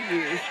to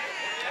you?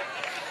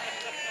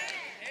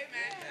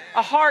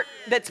 A heart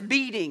that's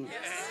beating.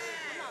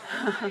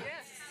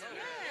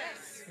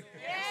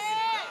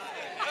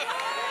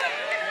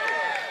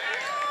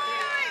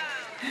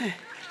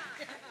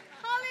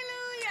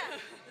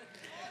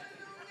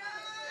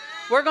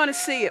 We're going to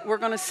see it. We're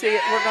going to see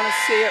it. We're going to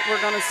see it.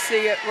 We're going to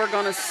see it. We're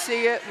going to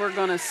see it. We're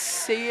going to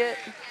see it.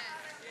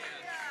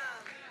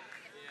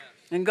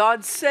 And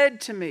God said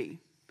to me,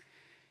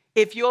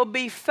 if you'll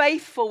be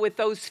faithful with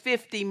those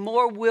 50,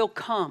 more will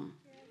come.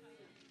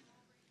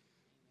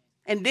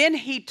 And then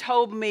he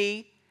told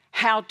me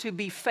how to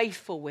be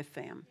faithful with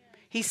them.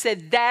 He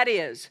said, that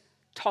is,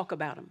 talk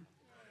about them.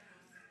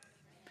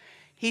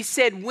 He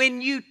said,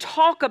 when you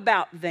talk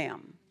about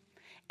them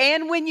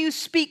and when you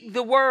speak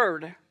the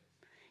word,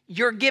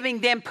 you're giving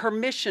them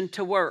permission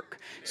to work.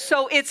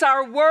 So it's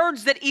our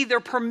words that either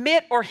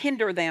permit or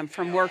hinder them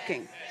from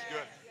working. It's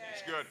good.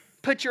 It's good.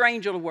 Put your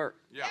angel to work.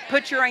 Yeah.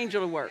 Put your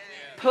angel to work.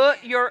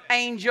 Put your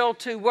angel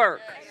to work.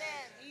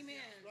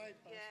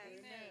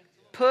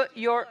 Put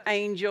your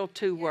angel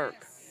to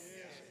work.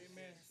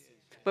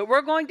 But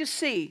we're going to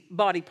see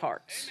body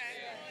parts.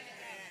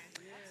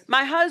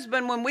 My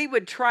husband, when we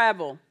would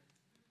travel,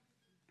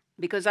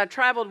 because I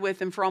traveled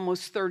with him for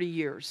almost 30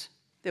 years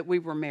that we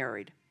were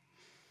married.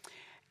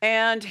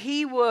 And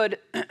he would,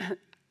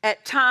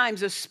 at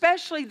times,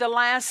 especially the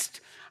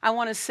last, I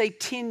want to say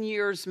 10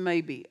 years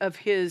maybe, of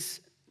his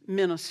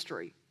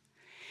ministry,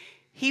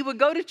 he would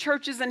go to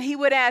churches and he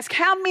would ask,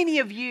 how many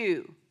of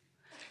you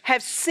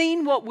have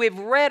seen what we've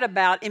read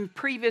about in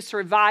previous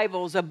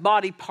revivals of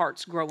body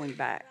parts growing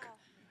back?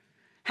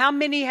 How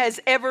many has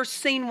ever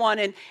seen one?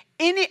 And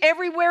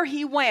everywhere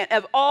he went,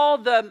 of all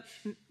the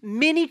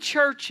many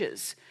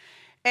churches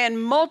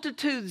and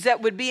multitudes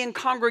that would be in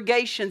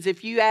congregations,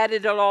 if you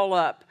added it all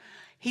up,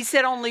 he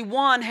said only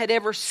one had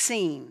ever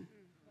seen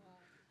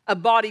a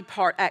body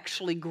part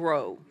actually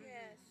grow.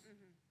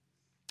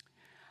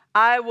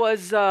 I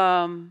was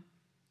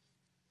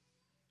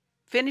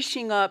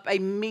finishing up a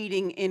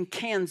meeting in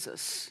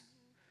Kansas,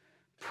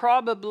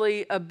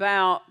 probably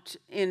that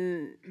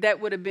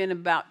would have been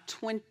about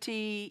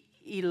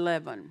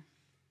 2011.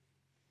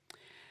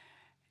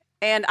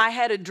 And I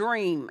had a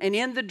dream. And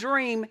in the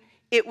dream,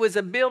 it was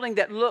a building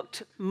that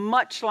looked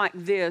much like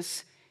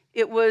this.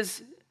 It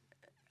was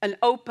an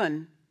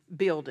open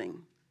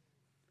building.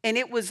 And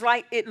it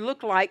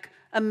looked like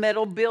a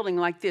metal building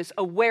like this,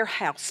 a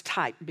warehouse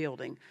type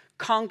building,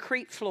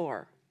 concrete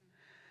floor.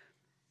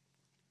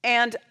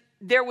 And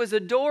there was a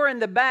door in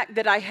the back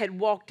that I had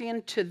walked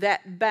into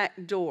that back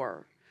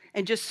door.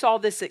 and just saw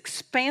this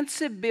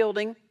expansive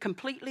building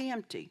completely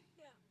empty.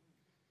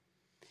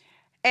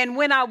 And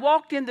when I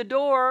walked in the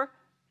door,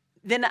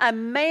 then a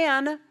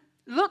man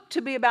looked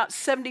to be about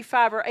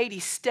 75 or 80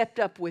 stepped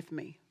up with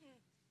me.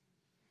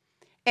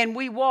 And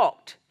we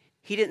walked.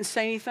 He didn't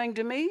say anything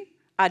to me.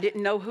 I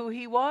didn't know who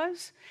he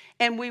was.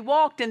 And we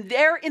walked, and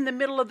there in the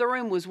middle of the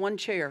room was one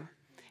chair.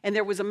 And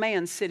there was a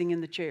man sitting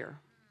in the chair.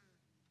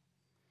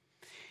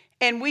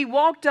 And we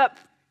walked up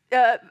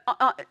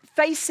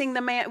facing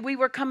the man. We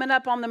were coming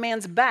up on the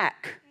man's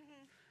back.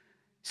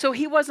 So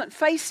he wasn't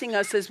facing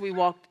us as we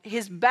walked.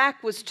 His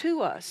back was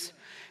to us.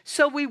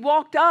 So we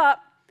walked up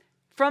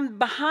from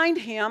behind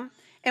him,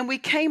 and we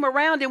came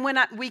around. And when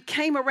we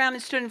came around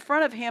and stood in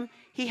front of him,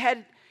 he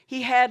had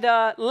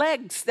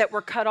legs that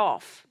were cut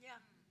off.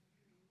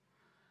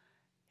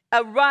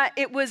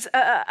 It was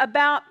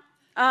about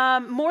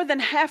more than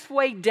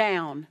halfway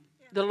down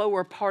the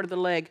lower part of the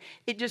leg.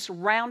 It just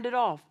rounded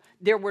off.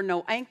 There were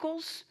no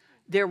ankles.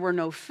 There were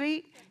no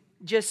feet.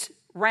 Just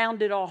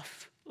rounded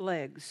off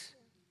legs.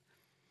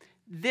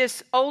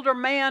 This older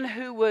man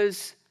who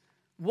was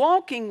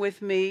walking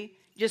with me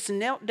just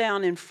knelt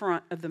down in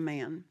front of the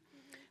man,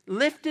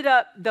 lifted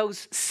up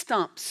those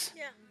stumps,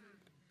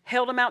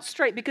 held them out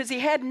straight because he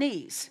had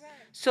knees,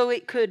 so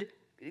it could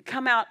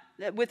come out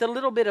with a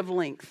little bit of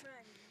length.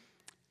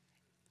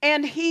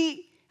 And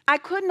I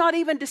could not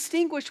even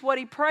distinguish what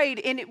he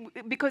prayed,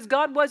 because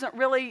God wasn't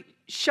really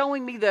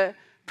showing me the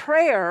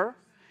prayer.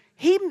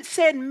 He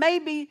said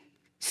maybe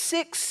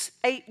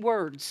 6-8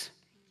 words.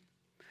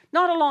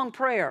 Not a long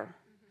prayer.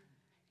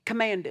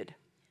 Commanded.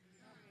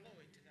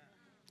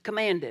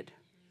 Commanded.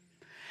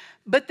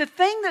 But the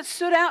thing that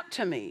stood out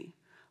to me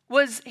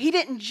was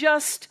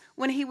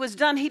when he was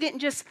done, he didn't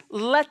just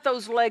let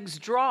those legs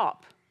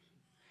drop.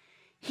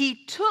 He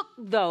took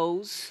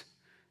those,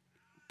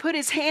 put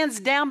his hands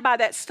down by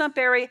that stump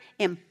area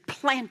and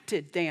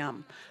planted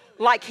them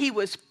like he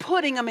was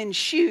putting them in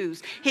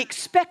shoes. He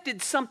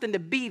expected something to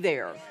be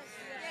there.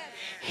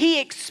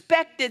 He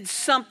expected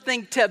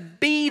something to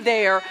be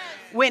there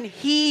when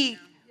he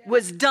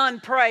was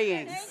done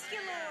praying. Thank you,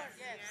 Lord.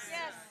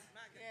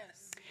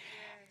 Yes.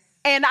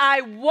 And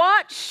I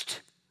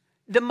watched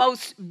the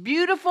most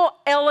beautiful,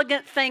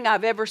 elegant thing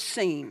I've ever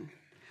seen.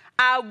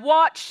 I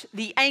watched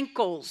the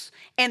ankles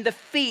and the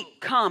feet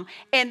come,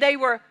 and they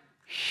were,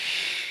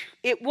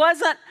 it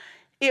was not,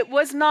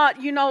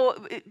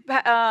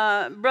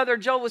 Brother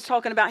Joel was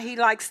talking about he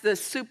likes the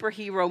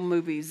superhero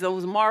movies,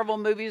 those Marvel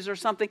movies or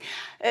something.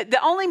 The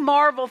only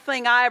Marvel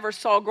thing I ever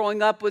saw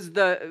growing up was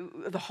the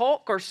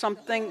Hulk or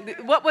something.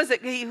 What was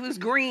it? He was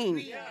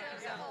green.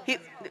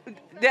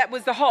 That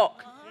was the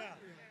Hulk.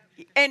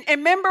 And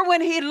remember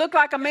when he looked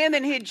like a man,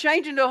 then he'd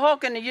change into a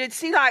Hulk, and you'd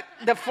see like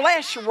the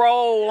flesh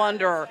roll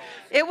under.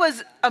 It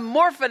was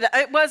amorphous.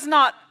 It was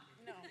not.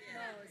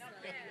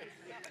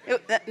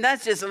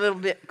 That's just a little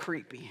bit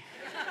creepy.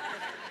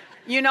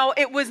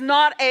 It was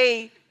not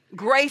a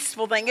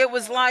graceful thing. It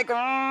was like,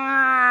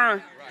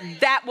 that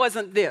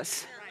wasn't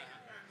this.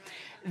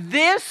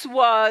 This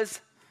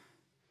was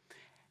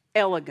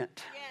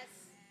elegant.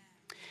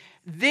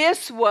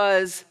 This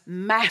was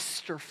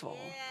masterful.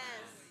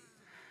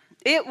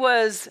 It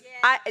was,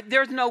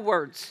 there's no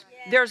words.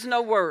 There's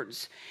no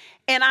words.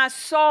 And I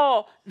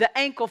saw the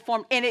ankle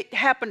form, and it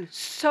happened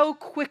so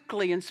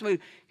quickly and smooth.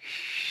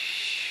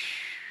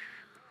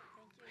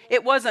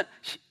 It wasn't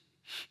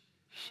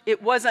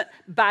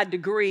by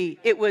degree.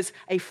 It was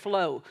a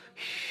flow.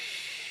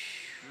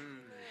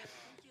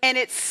 And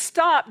it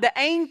stopped. The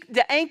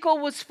ankle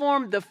was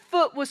formed, the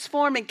foot was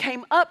formed, and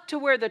came up to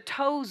where the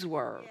toes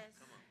were.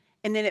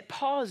 And then it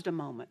paused a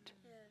moment.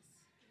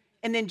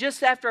 And then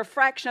just after a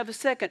fraction of a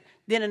second,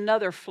 then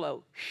another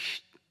flow.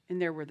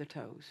 And there were the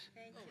toes.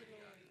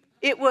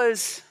 It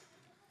was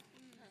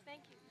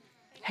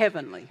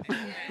heavenly.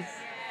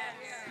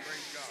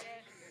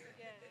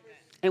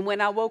 And when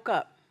I woke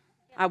up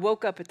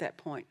at that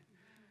point.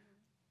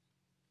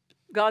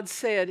 God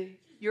said,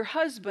 your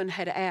husband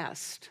had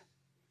asked,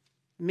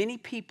 many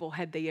people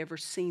had they ever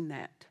seen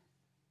that?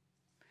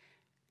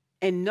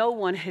 And no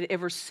one had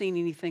ever seen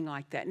anything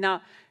like that.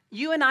 Now,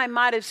 you and I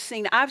might have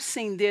seen, I've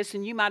seen this,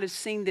 and you might have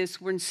seen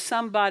this when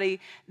somebody,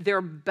 their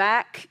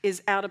back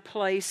is out of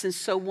place, and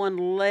so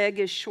one leg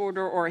is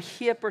shorter or a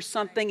hip or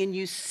something, and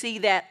you see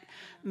that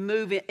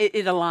move, it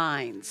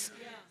aligns.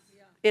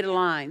 It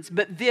aligns.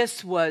 But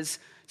this was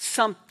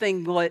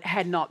something that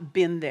had not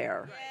been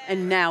there,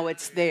 and now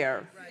it's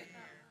there.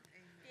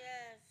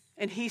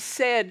 And he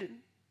said,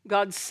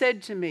 God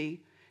said to me,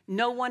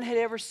 no one had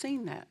ever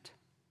seen that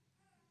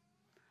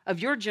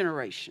of your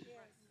generation.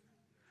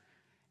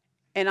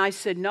 And I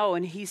said, no.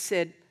 And he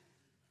said,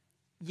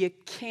 you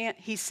can't.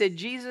 He said,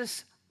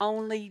 Jesus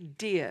only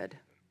did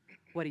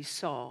what he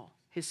saw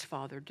his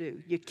Father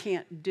do. You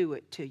can't do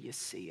it till you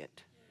see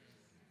it.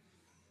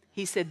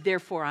 He said,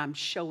 therefore, I'm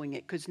showing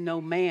it, because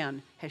no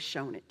man has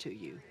shown it to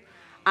you.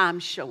 I'm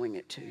showing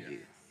it to you.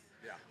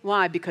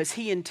 Why? Because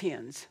he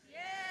intends.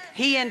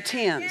 He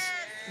intends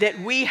that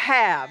we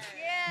have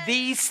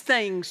these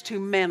things to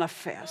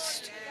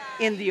manifest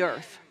in the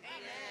earth.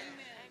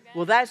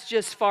 Well, that's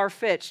just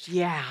far-fetched.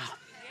 Yeah.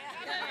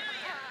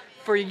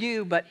 For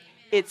you, but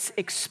it's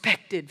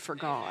expected for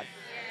God.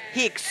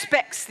 He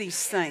expects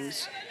these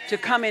things to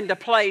come into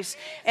place,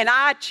 and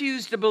I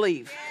choose to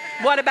believe.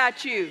 What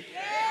about you?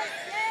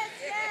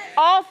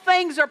 All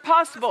things are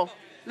possible.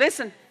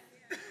 Listen,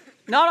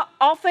 not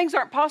all things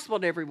aren't possible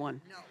to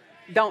everyone.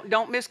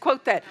 Don't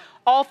misquote that.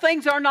 All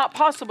things are not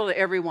possible to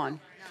everyone.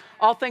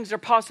 All things are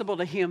possible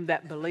to him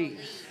that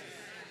believes.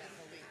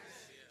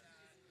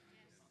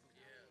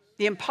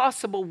 The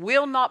impossible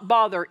will not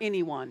bother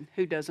anyone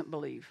who doesn't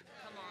believe.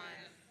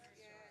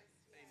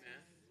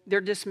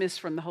 They're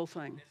dismissed from the whole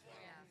thing.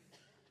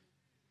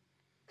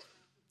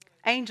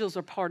 Angels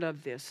are part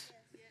of this.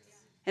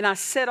 And I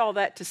said all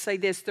that to say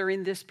this. They're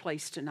in this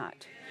place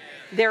tonight.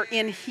 They're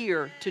in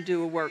here to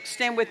do a work.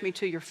 Stand with me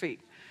to your feet.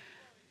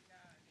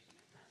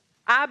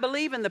 I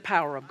believe in the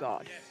power of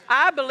God.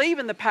 I believe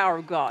in the power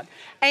of God.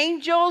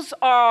 Angels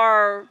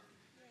are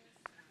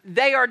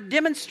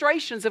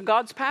demonstrations of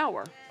God's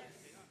power.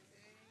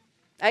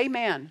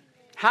 Amen.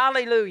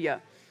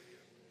 Hallelujah.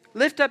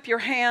 Lift up your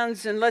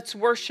hands and let's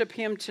worship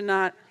him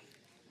tonight.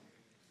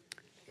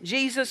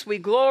 Jesus, we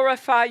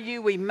glorify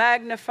you. We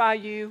magnify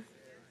you.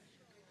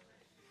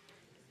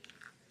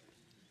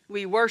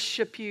 We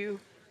worship you.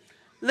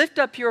 Lift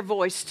up your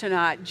voice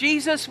tonight.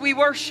 Jesus, we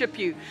worship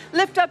you.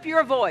 Lift up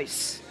your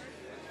voice.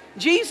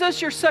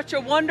 Jesus, you're such a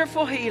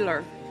wonderful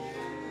healer.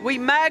 We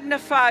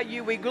magnify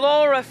you. We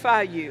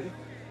glorify you.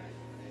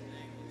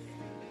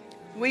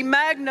 We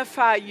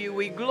magnify you.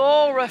 We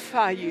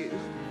glorify you.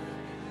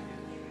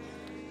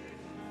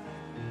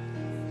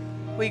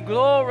 We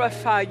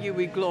glorify you.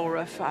 We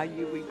glorify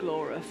you. We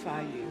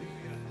glorify you.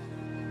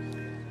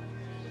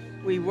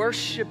 We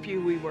worship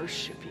you. We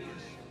worship you.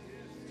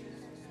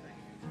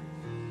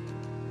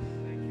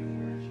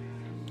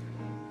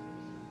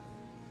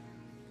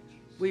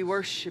 We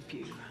worship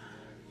you.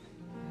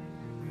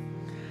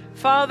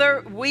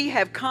 Father, we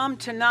have come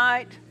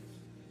tonight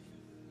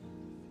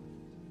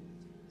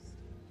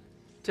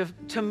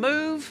to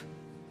move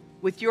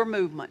with your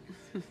movement,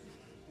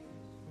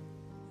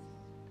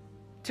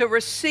 to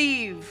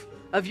receive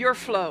of your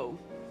flow.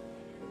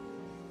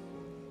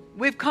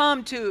 We've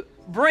come to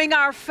bring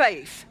our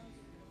faith,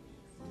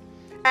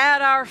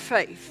 add our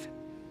faith.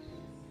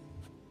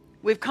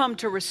 We've come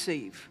to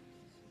receive.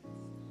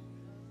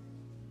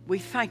 We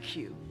thank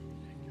you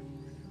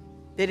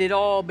that it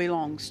all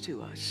belongs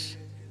to us.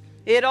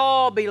 It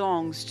all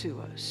belongs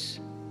to us.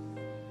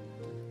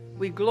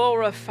 We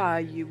glorify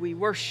you. We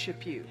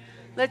worship you.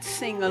 Let's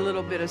sing a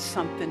little bit of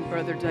something,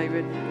 Brother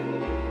David.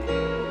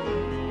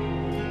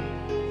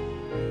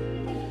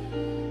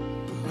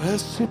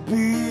 Blessed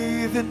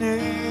be the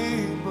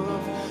name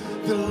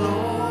of the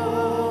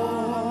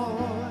Lord.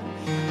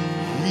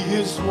 He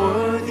is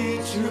worthy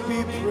to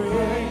be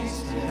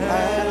praised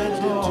and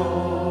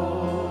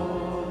adored.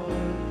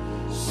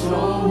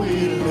 So we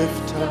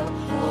lift up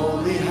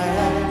holy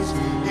hands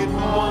in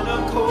one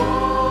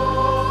accord.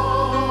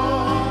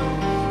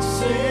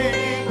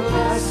 Sing,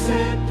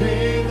 blessed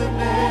be the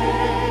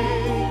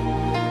name.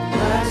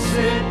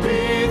 Blessed be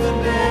the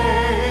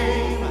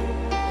name.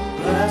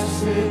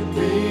 Blessed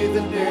be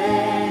the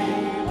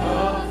name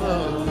of the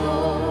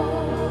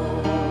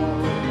Lord.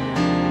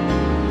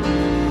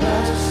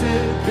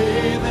 Blessed be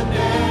the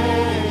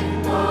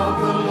name of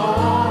the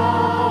Lord.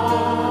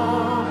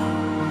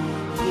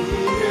 He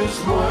is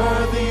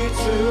worthy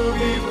to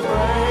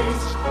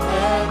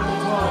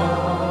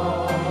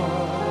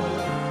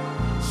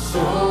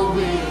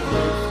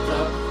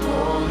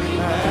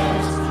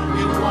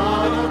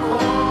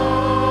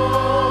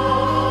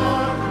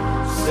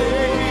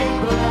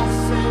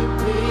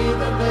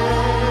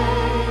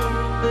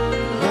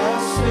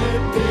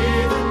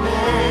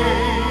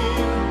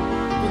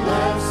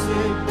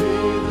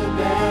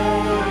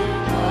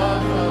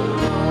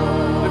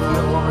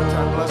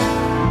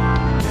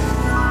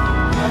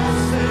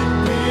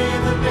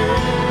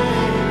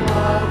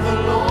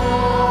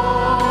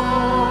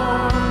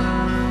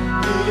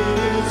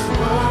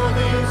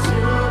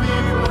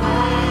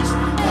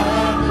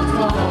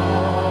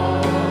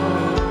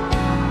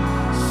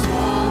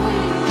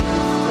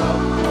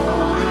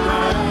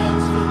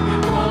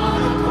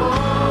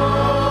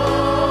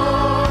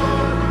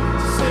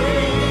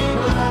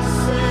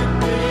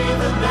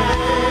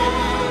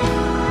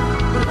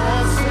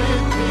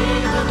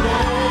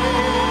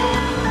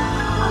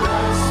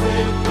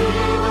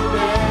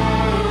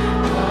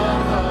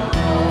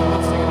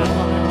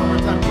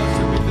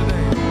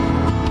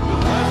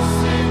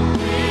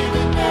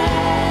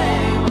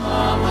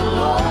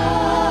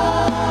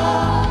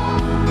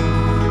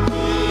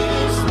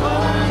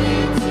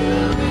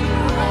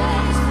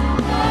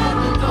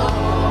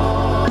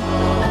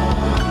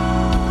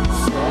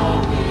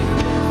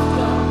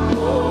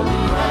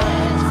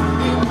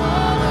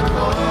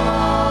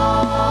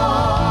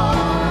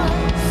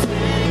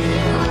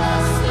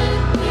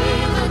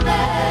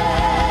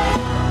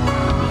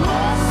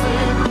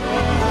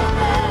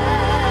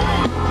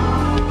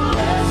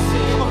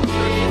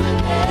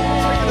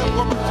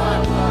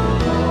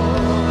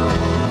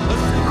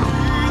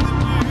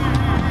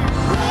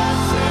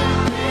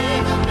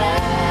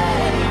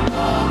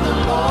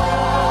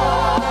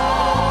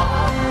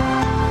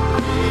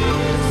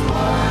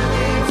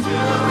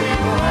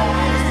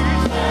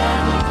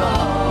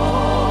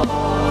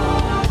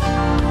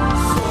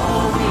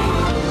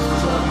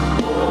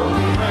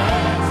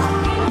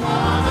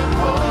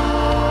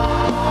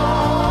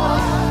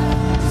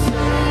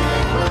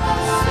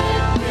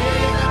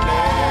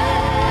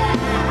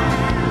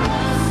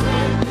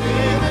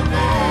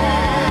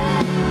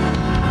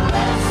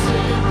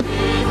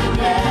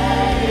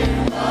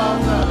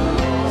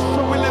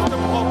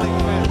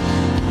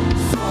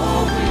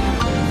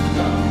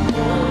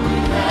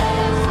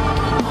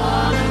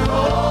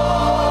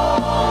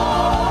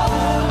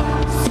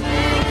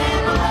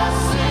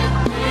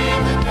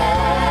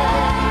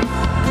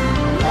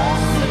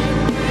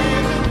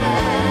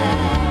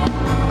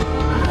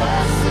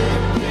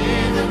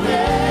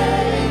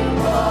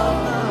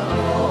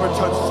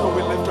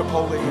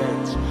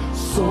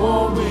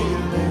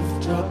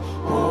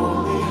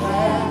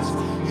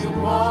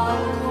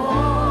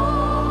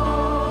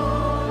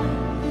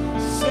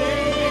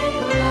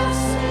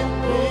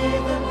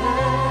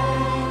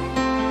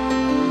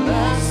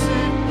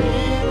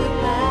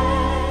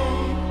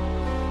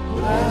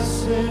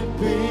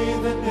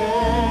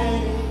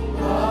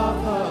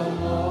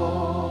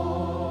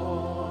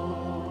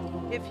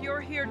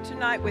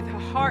tonight with a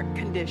heart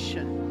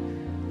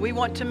condition, we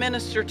want to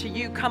minister to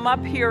you. Come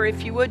up here.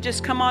 If you would,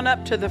 just come on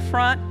up to the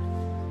front.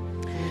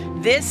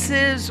 This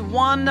is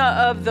one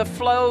of the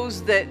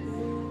flows that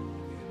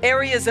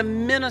areas of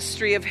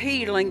ministry of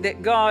healing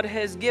that God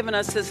has given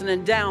us as an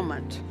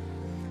endowment.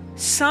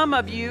 Some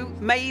of you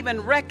may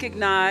even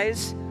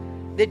recognize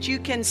that you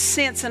can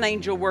sense an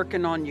angel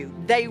working on you.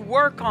 They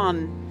work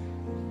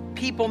on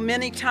people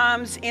many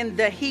times in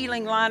the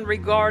healing line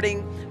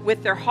regarding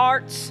with their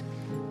hearts.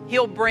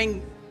 He'll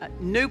bring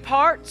new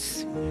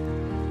parts.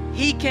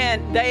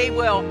 They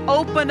will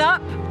open up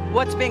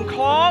what's been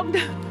clogged.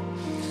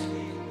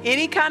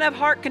 Any kind of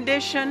heart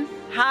condition,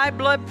 high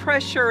blood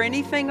pressure,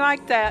 anything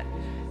like that,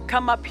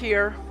 come up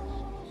here.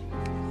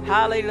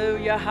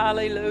 Hallelujah,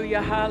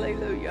 hallelujah,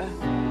 hallelujah.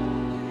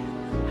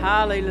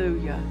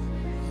 Hallelujah.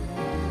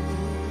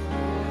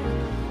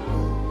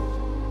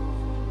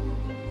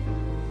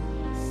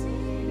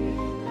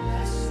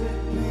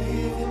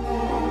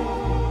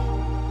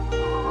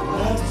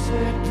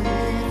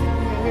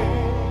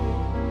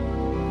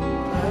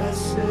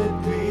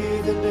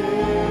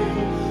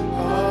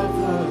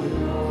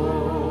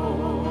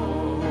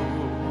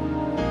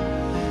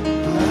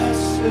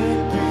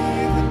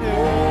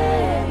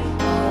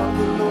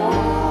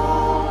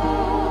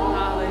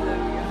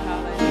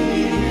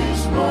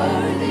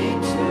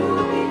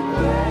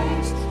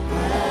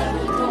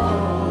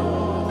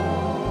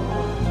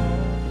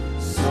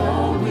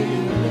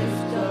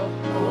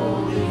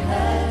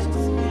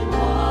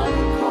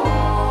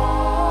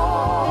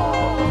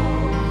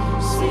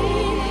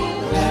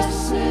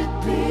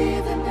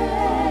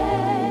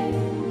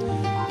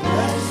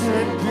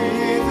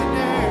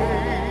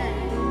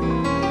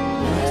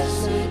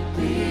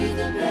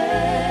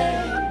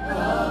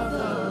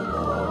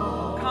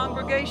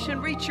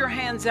 Reach your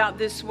hands out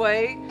this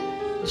way.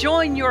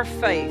 Join your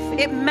faith.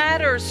 It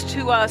matters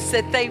to us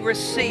that they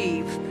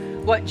receive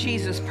what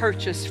Jesus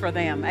purchased for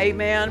them.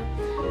 Amen.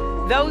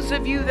 Those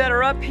of you that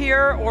are up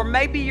here, or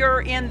maybe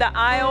you're in the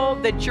aisle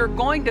that you're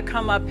going to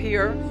come up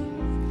here,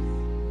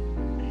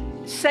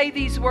 say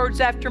these words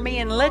after me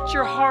and let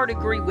your heart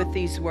agree with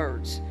these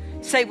words.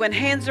 Say, when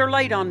hands are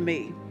laid on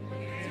me,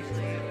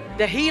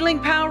 the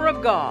healing power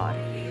of God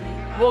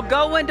will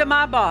go into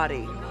my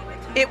body.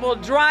 It will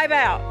drive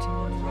out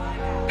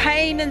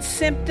pain and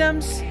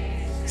symptoms,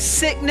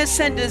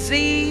 sickness and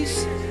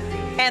disease,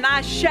 and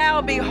I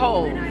shall be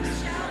whole.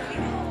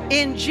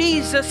 In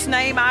Jesus'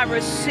 name, I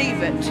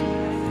receive it.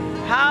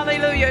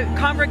 Hallelujah.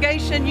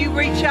 Congregation, you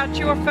reach out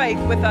your faith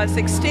with us.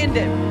 Extend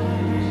it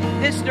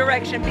this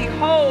direction. Be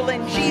whole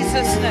in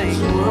Jesus' name.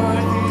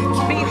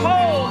 Be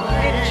whole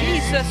in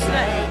Jesus'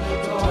 name.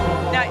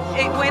 Now,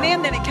 it went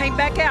in, then it came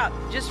back out.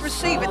 Just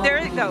receive it. There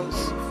it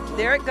goes.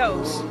 There it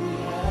goes.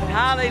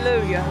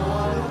 Hallelujah.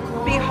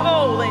 Be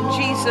whole in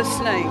Jesus'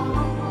 name.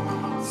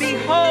 Be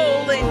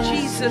whole in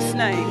Jesus'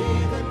 name.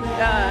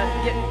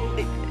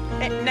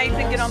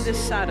 Nathan, get on this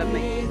side of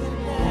me.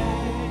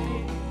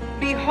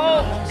 Be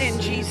whole in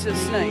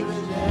Jesus' name.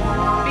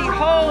 Be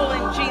whole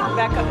in Jesus.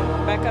 Back up a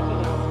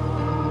little.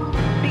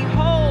 Be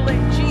whole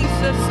in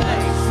Jesus'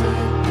 name.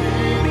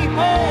 Be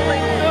whole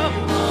in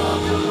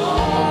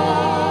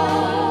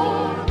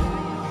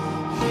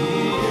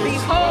Be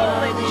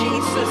whole in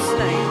Jesus'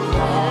 name.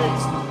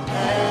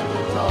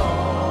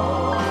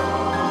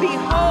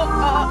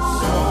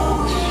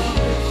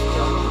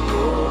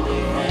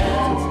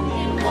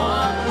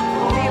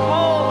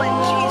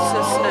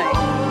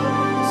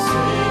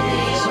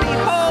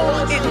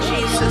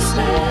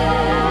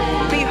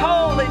 Be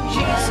whole in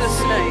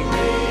Jesus' name.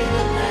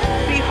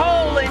 Be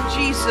whole in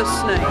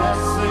Jesus' name.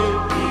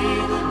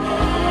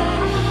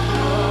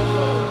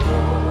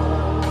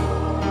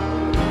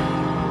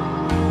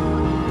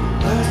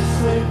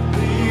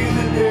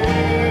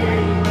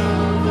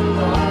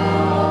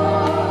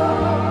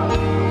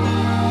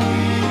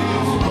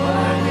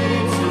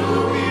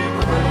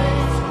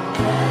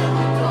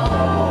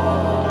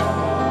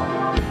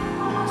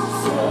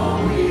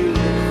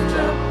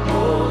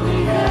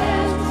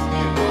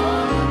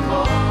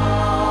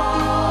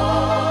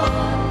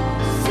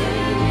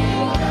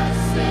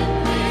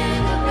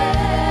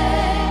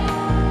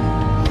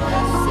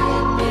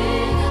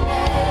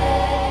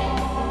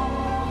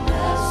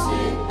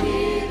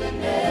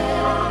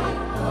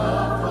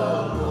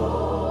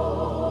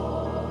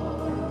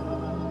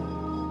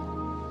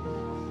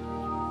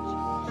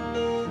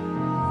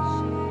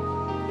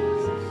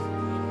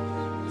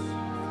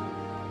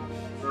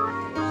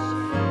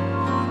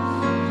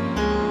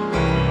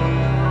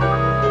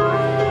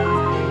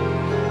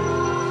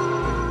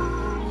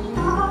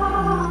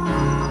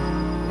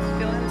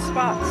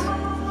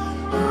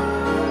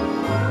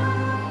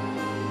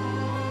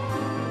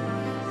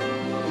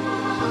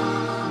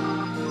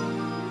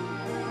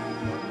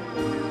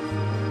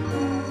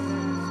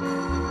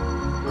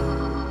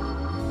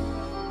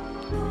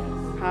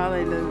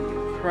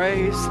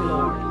 Praise the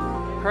Lord.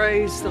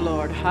 Praise the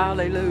Lord.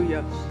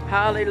 Hallelujah.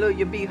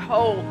 Hallelujah. Be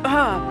whole. Be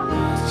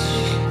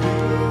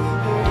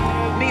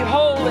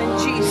whole in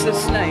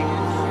Jesus' name.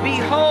 Be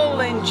whole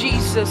in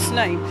Jesus'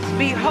 name.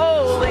 Be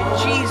whole in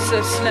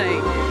Jesus'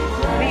 name.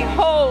 Be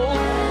whole.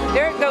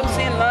 There it goes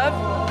in, love.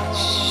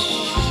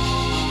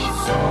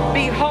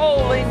 Be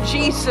whole in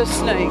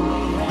Jesus' name.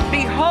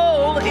 Be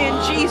whole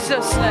in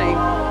Jesus' name.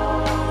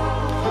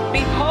 Be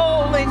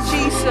whole in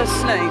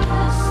Jesus' name.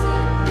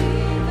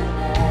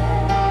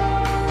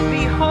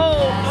 Be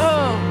whole.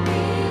 Oh.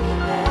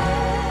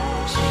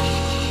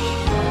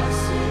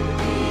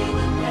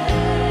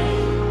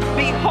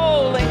 Be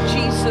whole in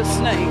Jesus'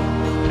 name.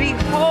 Be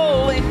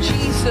whole in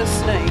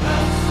Jesus' name.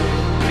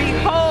 Be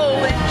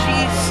whole in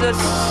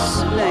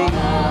Jesus' name.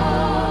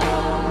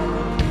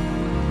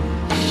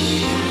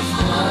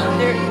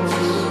 There.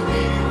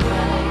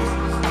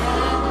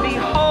 Be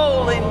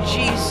whole in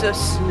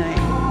Jesus'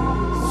 name.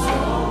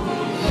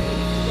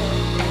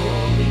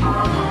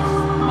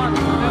 Come on,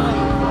 move on.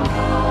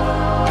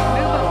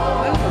 Move on,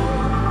 move on.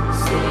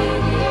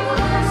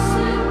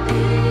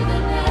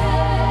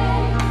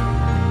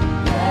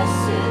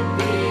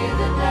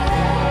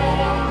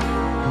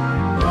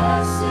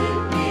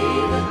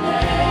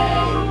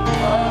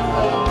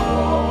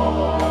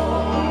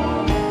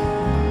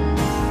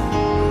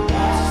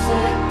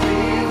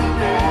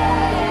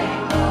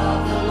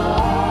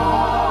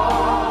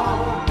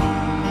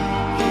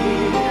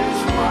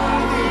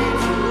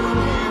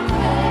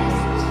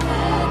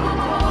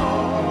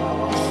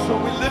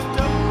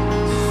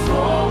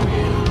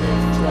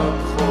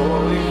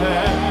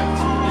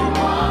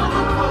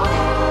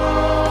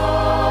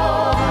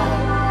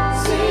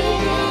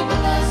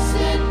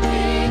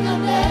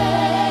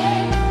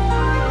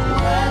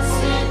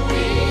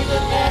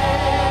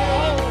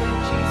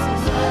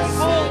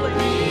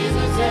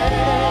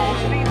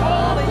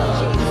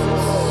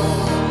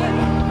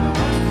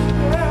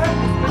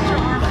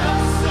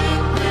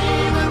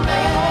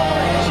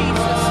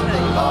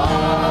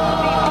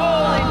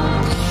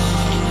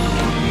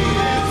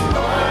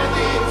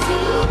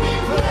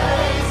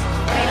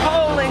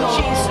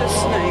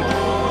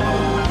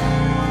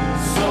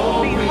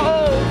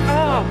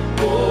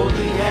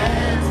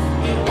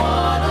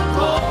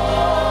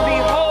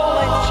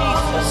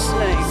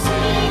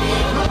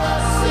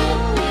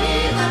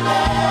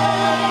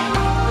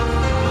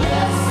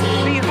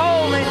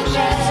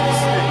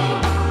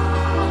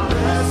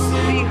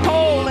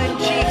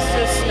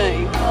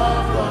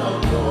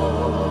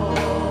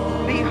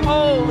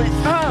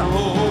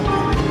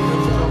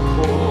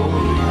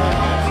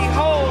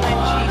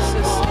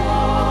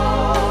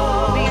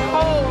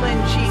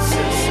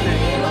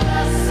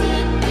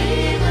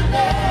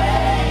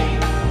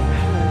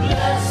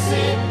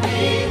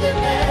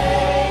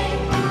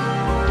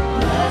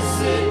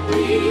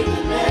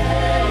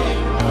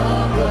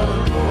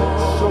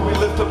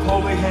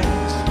 Holy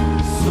hands.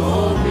 So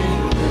we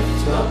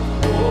lift up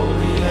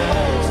holy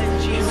hands in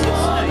Jesus'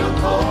 name.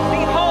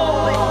 Be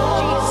whole in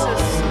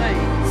Jesus'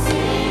 name.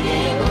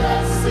 Singing,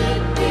 blessed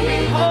be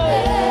the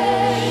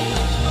name.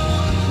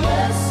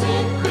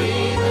 Blessed be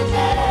the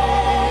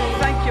name.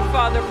 Thank you,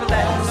 Father, for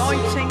that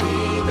anointing.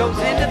 It goes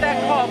into that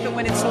cloth, and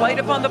when it's laid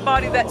upon the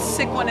body of that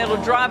sick one, it'll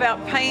drive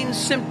out pain,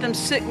 symptoms,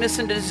 sickness,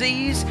 and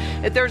disease.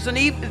 If there's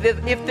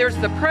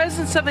the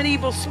presence of an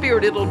evil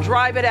spirit, it'll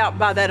drive it out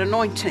by that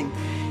anointing.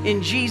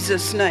 In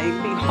Jesus'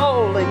 name. Be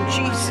whole in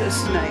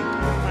Jesus' name.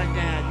 My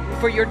dad.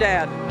 For your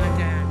dad. My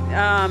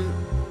dad.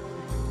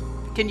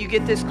 Can you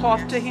get this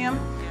cloth to him?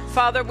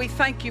 Father, we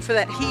thank you for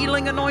that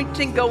healing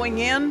anointing going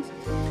in,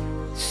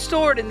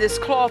 stored in this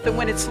cloth, and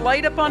when it's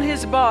laid upon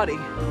his body,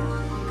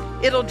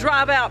 it'll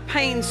drive out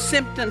pain,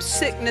 symptoms,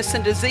 sickness,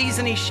 and disease,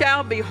 and he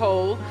shall be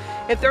whole.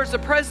 If there's the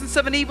presence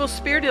of an evil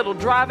spirit, it'll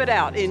drive it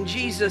out in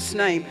Jesus'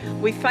 name.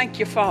 We thank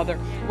you, Father.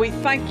 We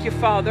thank you,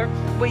 Father.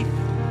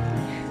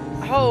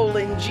 Whole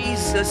in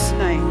Jesus'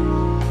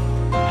 name.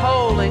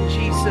 Whole in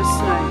Jesus'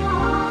 name.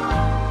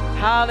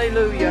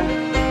 Hallelujah.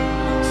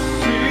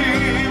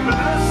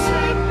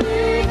 Blessed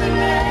be the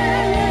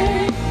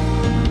name.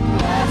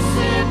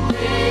 Blessed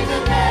be the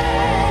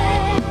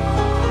name.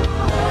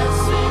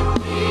 Blessed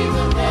be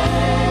the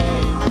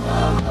name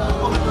of the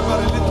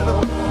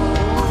Lord.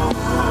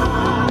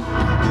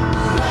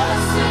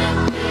 Blessed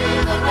be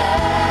the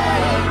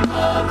name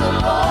of the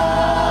Lord.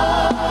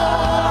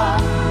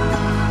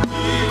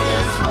 He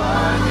is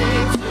worthy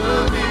to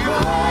be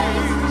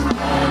praised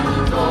and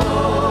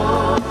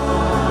adored.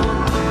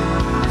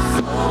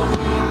 So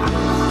we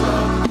lift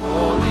up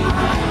holy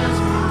hands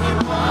in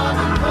one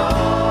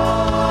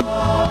accord,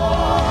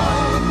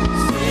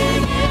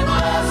 singing,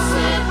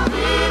 blessed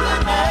be the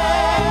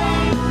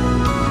name.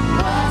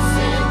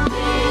 Blessed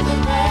be the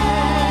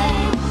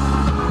name.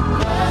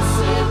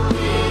 Blessed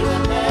be the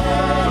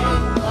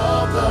name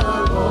of the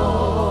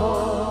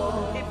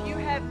Lord. If you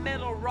have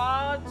metal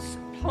rods,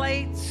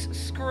 plates,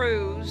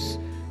 screws,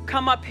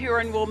 come up here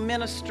and we'll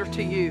minister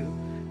to you.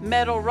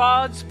 Metal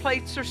rods,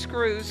 plates, or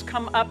screws,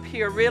 come up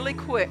here really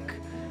quick.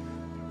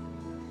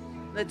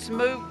 Let's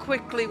move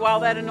quickly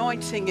while that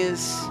anointing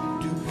is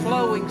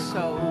flowing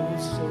so.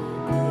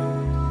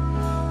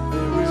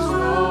 There is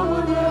no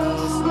one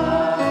else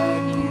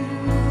like you.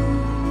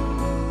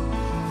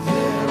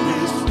 There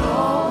is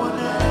no one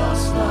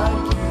else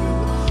like you.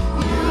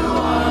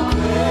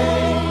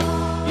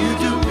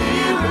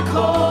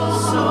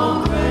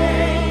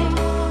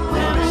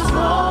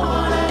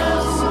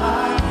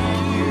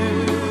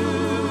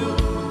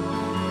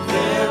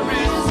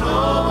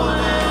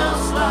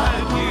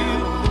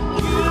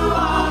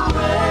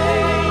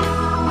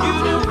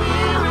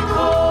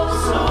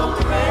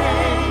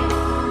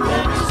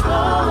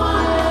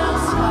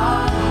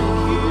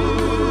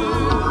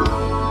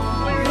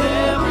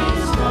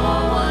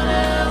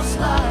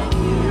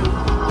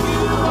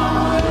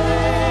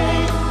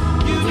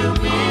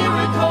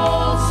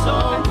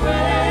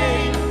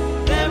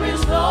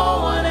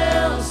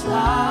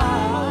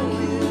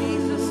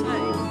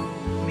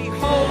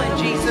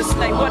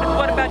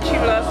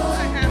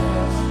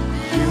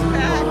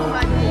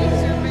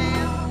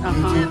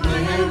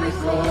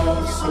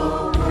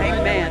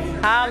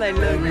 Amen.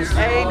 Hallelujah.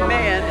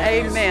 Amen.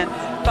 Amen.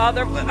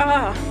 Father,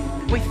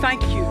 we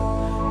thank you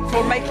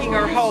for making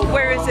her whole.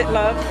 Where is it,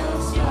 love?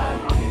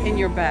 In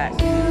your back.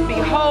 Be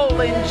whole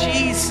in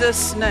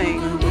Jesus'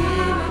 name.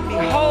 Be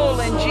whole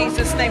in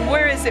Jesus' name.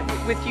 Where is it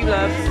with you,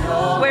 love?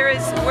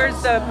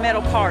 Where's the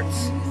metal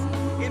parts?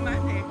 In my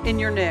neck. In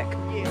your neck.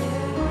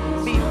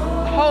 Be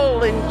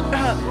whole in.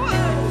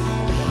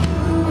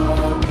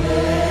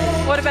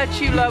 What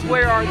about you, love?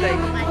 Where are they?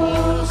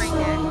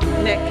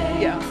 Neck.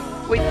 Yeah.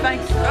 We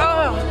thank you.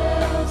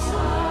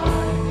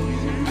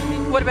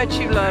 What about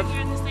you, love?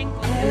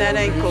 In that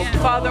ankle.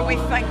 Father, we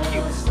thank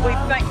you. We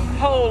thank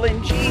whole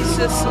in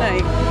Jesus'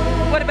 name.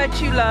 What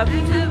about you, love? I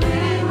have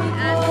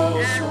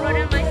rod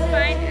on my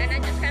spine, and I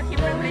just have hip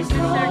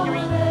replacement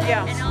surgery.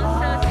 Yeah. And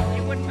also, since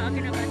you were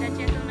talking about that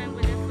gentleman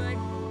with the foot,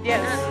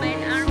 Yes. my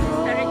arm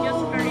started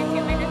just hurting a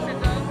few minutes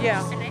ago. Yeah.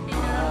 And I think the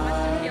Lord wants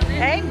to heal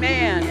it.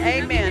 Amen. And I'm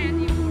Amen.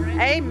 standing for it.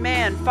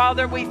 Amen.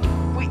 Father, we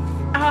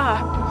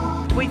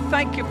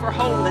thank you for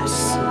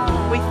wholeness.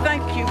 We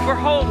thank you for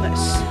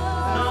wholeness.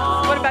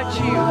 What about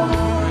you?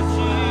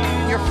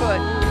 Your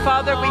foot.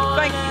 Father, we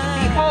thank you.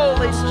 Be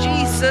whole in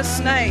Jesus'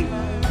 name.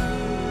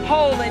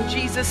 Whole in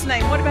Jesus'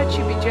 name. What about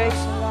you, BJ?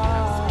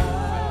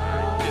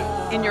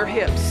 In your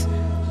hips.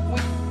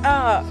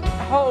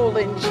 Whole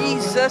in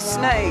Jesus'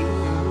 name.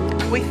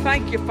 We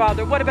thank you,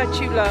 Father. What about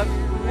you, love?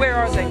 Where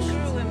are they?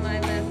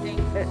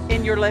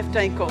 In your left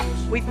ankle.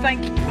 We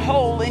thank you,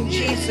 whole in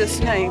Jesus'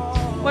 name.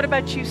 What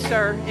about you,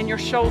 sir? In your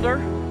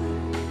shoulder?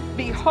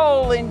 Be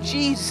whole in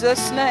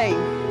Jesus' name.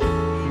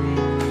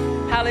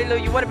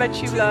 Hallelujah. What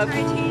about you, love?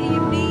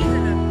 Titanium knees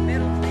and a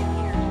metal thing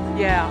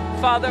here.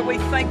 Yeah. Father, we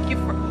thank you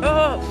for,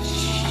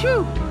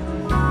 shoo.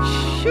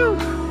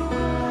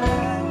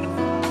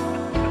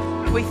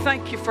 We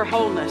thank you for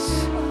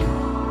wholeness.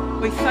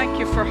 We thank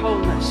you for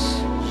wholeness.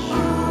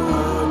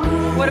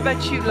 What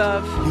about you,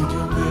 love?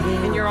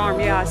 In your arm.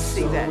 Yeah, I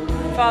see that.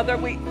 Father,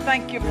 we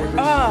thank you for,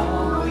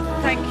 we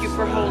thank you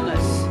for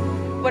wholeness.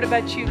 What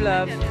about you,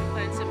 love?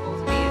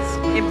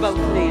 In both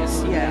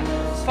knees, yeah.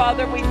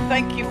 Father, we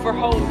thank you for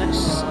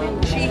wholeness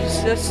in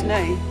Jesus'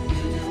 name.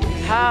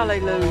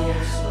 Hallelujah.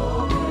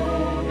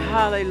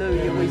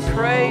 Hallelujah. We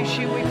praise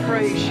you. We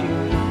praise you.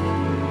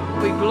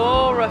 We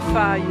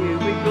glorify you.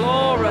 We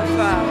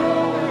glorify.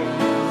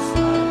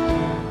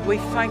 We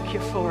thank you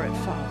for it,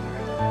 Father.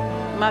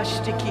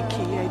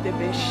 Mashtikikiye de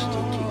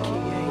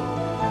beshtikikiye.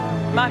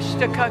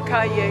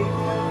 Mashtakakaye.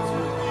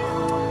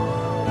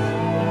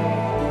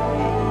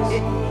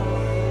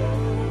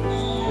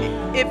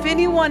 If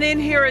anyone in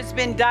here has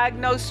been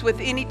diagnosed with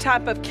any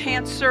type of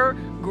cancer,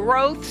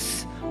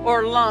 growths,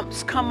 or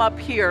lumps, come up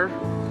here.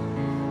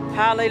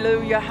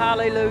 Hallelujah,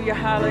 hallelujah,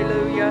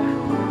 hallelujah.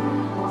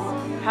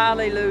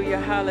 Hallelujah,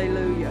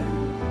 hallelujah.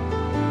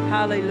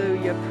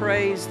 Hallelujah.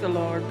 Praise the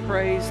Lord,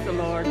 praise the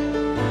Lord.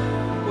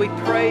 We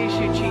praise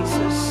you,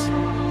 Jesus.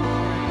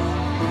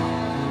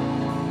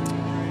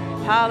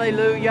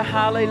 Hallelujah,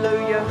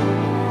 hallelujah.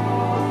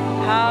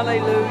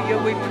 Hallelujah.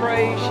 We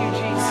praise you,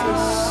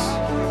 Jesus.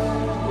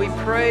 We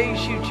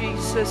praise you,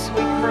 Jesus.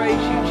 We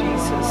praise you,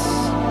 Jesus.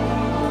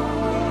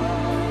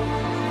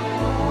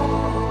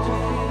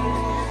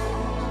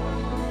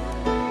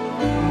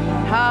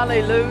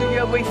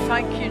 Hallelujah. We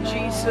thank you,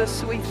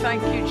 Jesus. We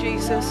thank you,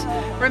 Jesus.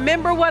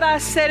 Remember what I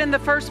said in the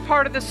first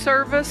part of the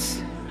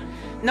service?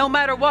 No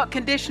matter what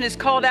condition is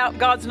called out,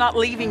 God's not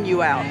leaving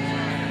you out.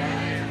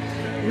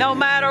 No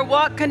matter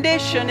what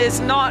condition is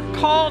not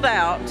called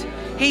out,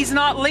 He's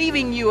not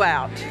leaving you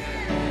out.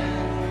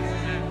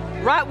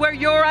 Right where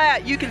you're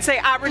at, you can say,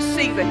 I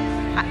receive it.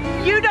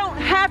 You don't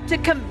have to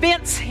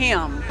convince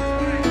Him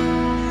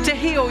to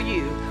heal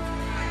you.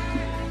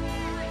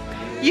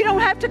 You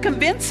don't have to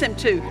convince Him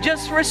to.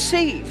 Just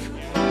receive.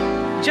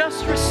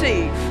 Just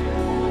receive.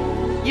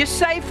 You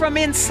say from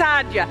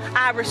inside you,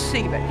 I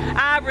receive it.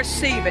 I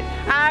receive it.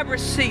 I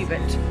receive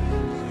it.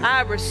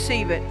 I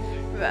receive it.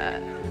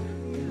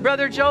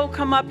 Brother Joel,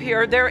 come up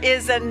here. There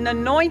is an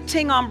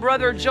anointing on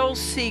Brother Joel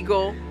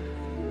Siegel,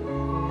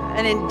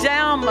 an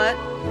endowment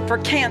for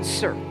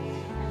cancer.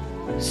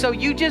 So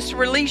you just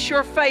release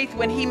your faith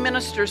when he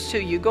ministers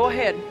to you. Go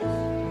ahead.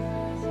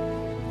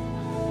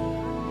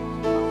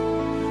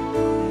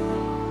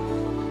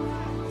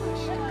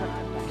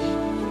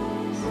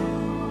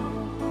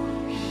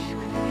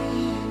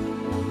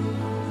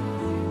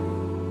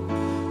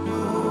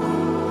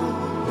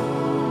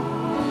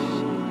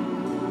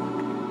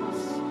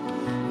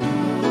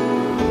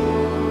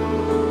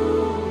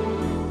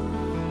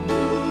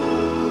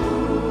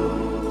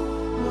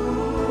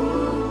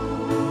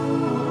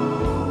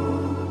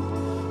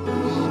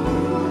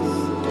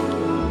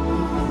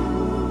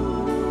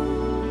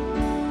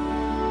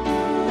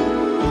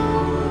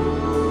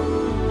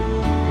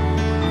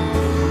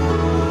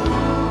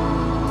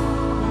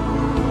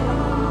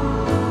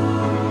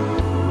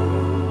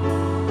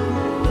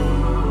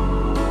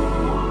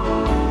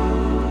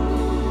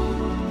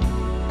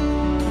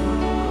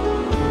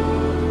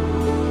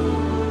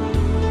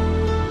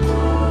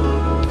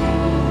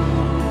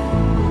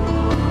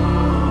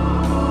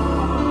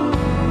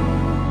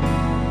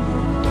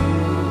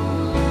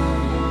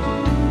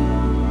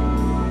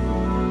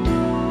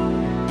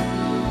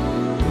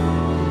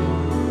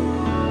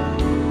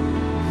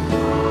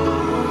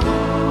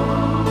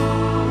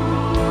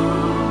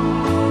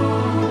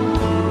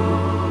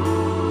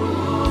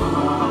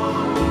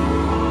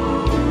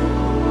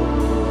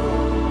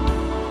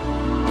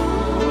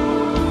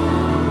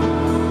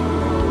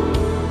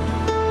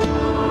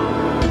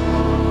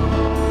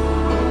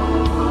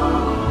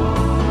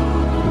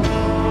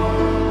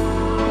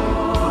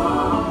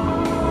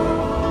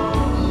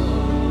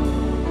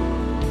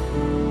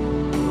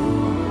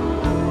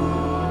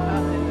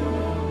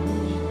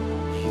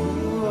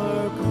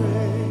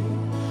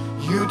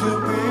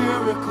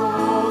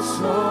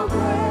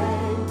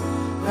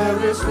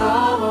 is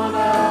no one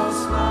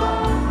else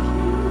like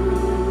you.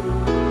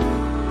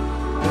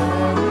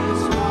 There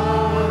is no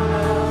one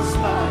else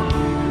like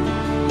you.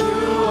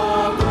 You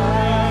are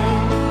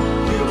great.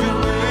 You do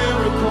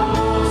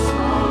miracles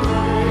so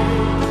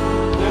great.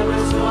 There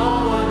is no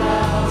one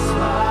else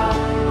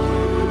like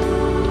you.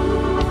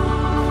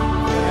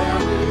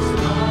 There is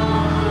no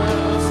one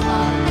else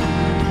like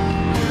you.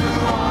 You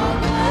are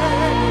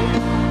great.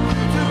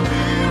 You do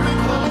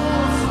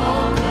miracles so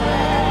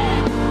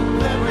great.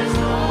 There is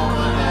no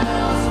one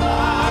else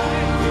like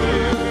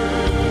you.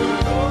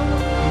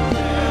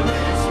 There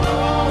is no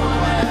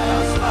one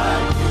else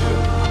like you.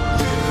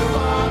 You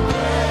are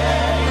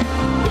great.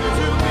 You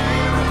do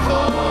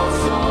miracles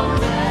so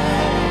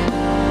great.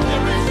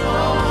 There is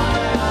no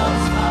one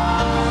else like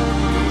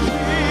you. There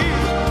is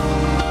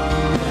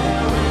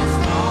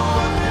no one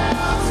else like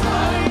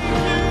you.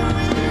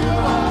 You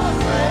are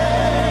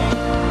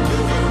great.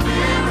 You do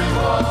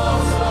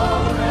miracles so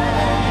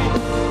great.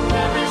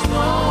 There is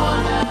no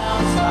one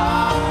else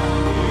like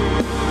you.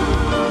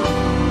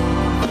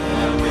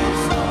 There is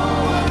no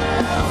one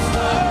else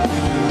like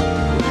you.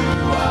 You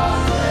are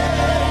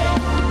great.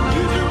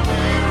 You do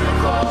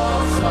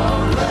miracles so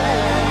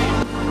great.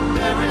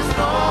 There is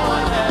no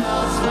one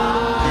else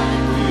like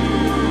you.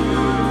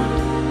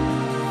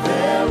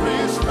 There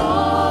is no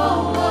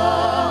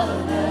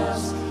one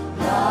else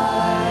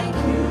like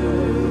you.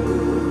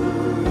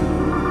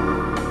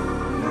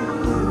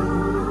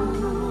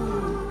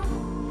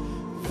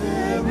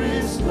 There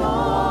is no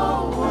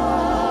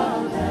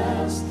one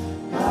else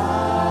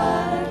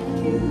like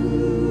you.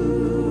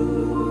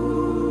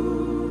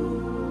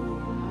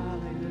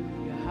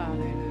 Hallelujah,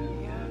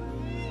 hallelujah.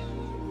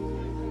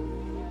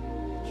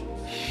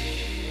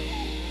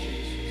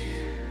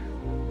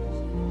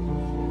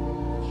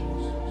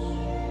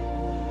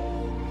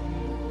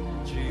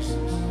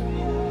 Jesus.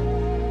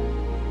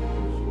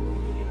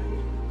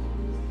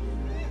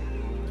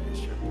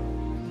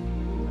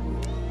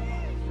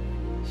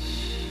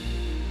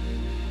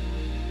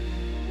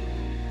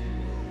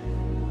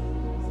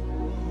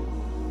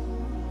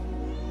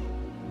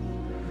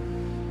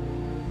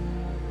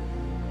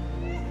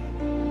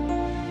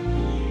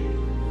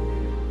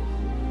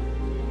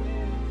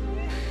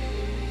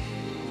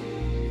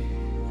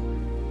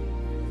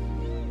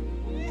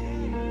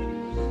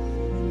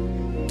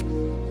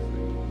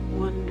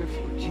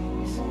 Wonderful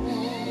Jesus.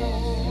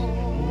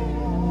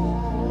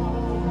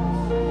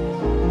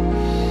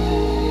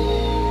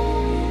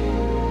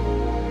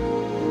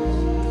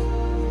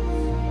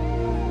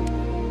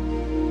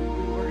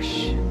 We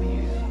worship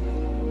you.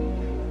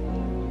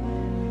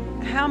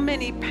 How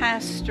many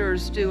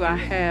pastors do I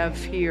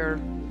have here?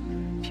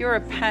 If you're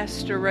a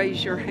pastor,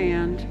 raise your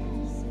hand.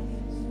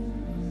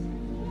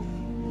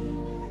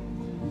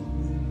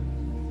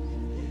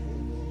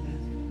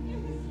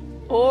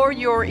 Or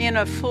you're in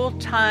a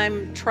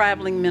full-time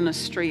traveling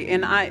ministry,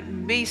 and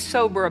be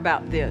sober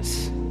about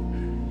this.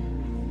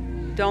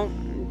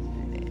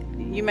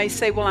 You may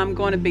say, well, I'm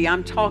going to be.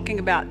 I'm talking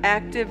about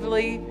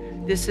actively.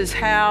 This is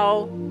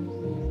how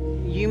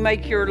you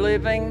make your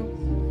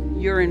living.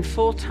 You're in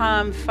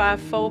full-time,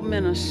 fivefold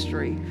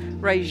ministry.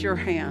 Raise your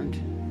hand.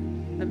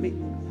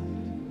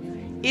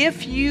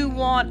 If you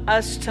want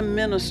us to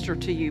minister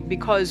to you,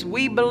 because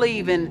we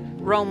believe in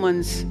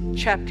Romans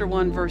chapter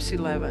 1, verse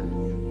 11.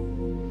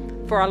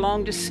 For I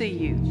long to see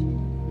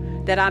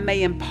you, that I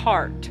may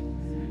impart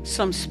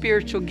some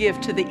spiritual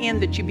gift to the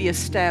end that you be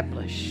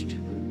established.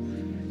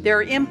 There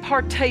are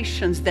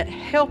impartations that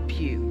help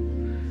you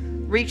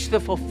reach the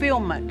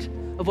fulfillment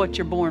of what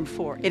you're born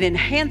for. It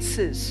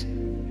enhances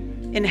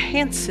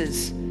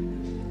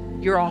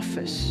your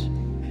office.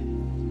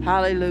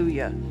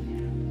 Hallelujah.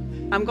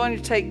 I'm going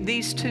to take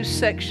these two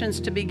sections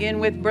to begin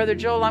with. Brother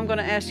Joel, I'm going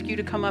to ask you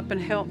to come up and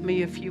help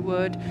me if you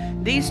would.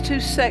 These two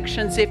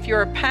sections, if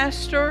you're a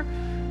pastor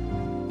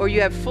or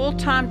you have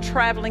full-time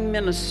traveling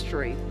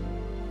ministry,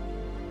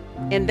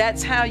 and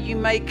that's how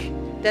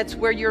that's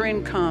where your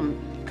income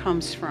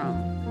comes from.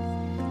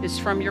 It's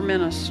from your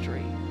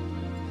ministry.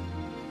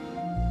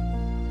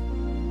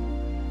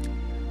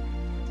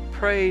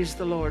 Praise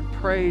the Lord,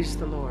 praise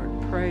the Lord,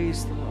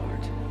 praise the Lord.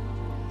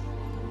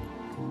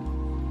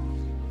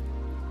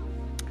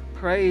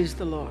 Praise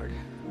the Lord.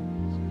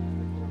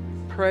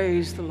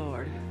 Praise the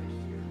Lord.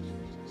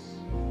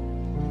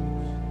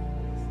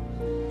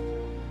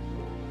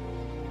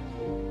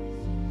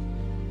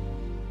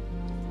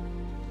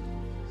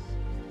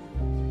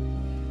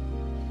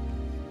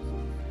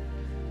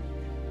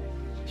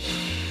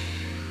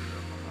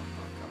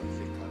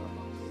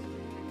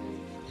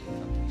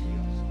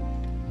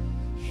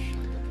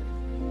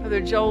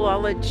 Brother Joel, I'll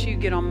let you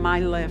get on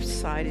my left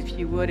side if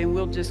you would, and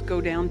we'll just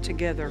go down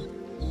together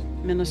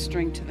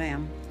ministering to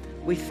them.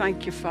 We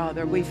thank you,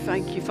 Father. We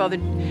thank you, Father.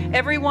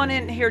 Everyone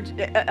in here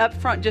up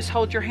front, just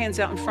hold your hands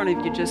out in front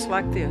of you, just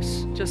like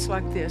this. Just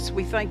like this.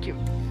 We thank you.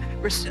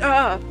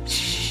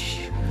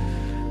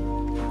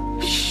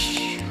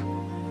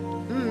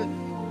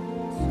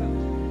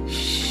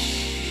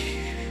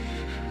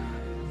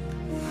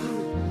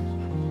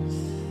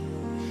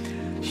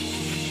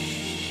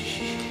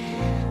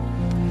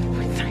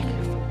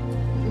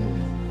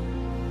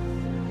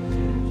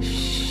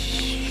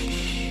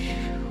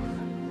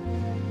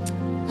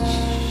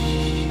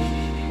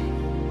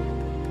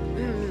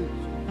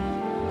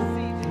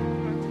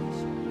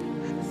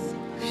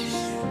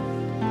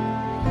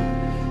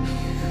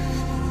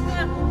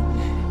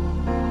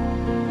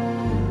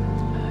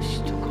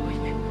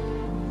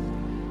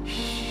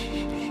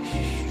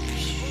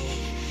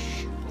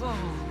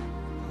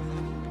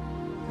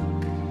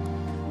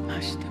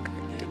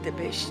 the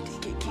best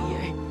kiki.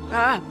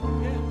 Ah.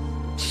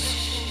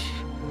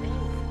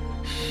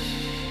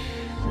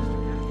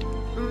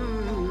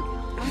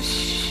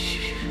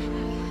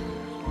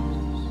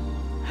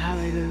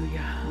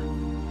 Hallelujah.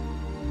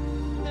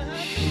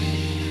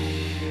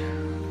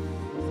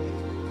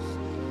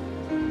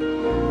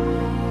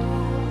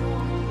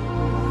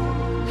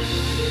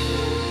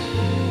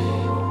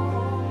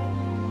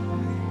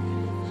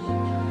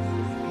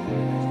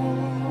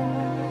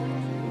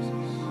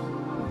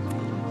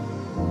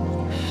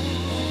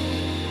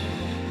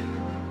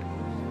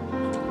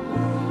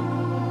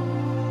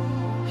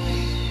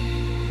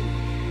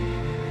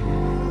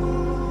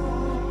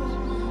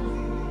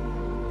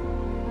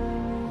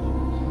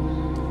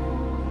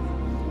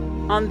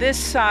 On this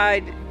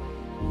side,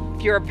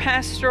 if you're a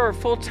pastor or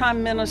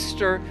full-time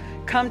minister,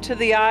 come to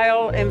the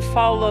aisle and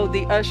follow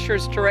the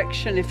usher's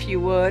direction if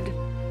you would.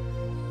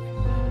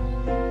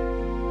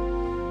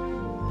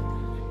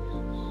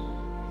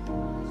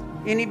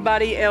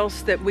 Anybody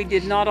else that we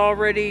did not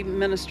already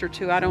minister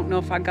to, I don't know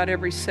if I got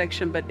every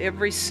section, but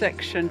every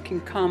section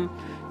can come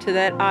to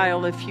that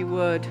aisle if you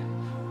would,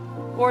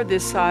 or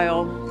this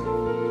aisle.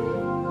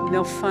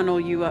 They'll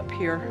funnel you up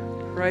here.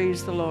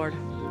 Praise the Lord.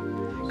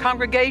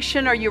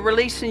 Congregation, are you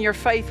releasing your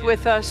faith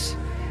with us?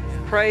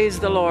 Praise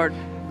the Lord.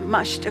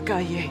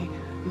 Mashtakaye,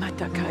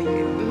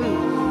 matakaye.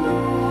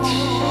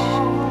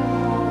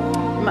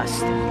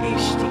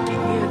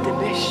 Mastishtikiye, the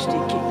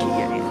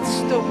beshtikiye,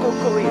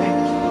 stokokoye.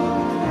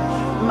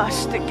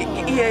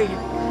 Mastikiye.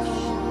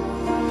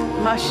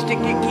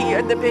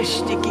 Mashtikiye, the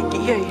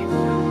beshtikiye.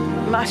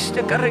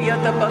 Mastakaria,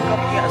 the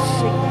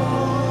bakayasi.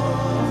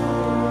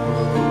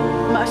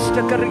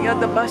 Mastakaria,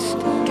 the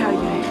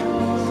bastikaye.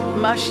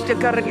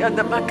 Mashtakaria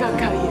the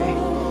bakakaye,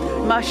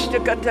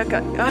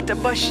 Mashtakataka at the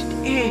bush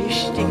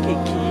ishtiki,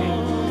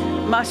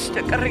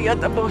 Mastakaria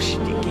the bush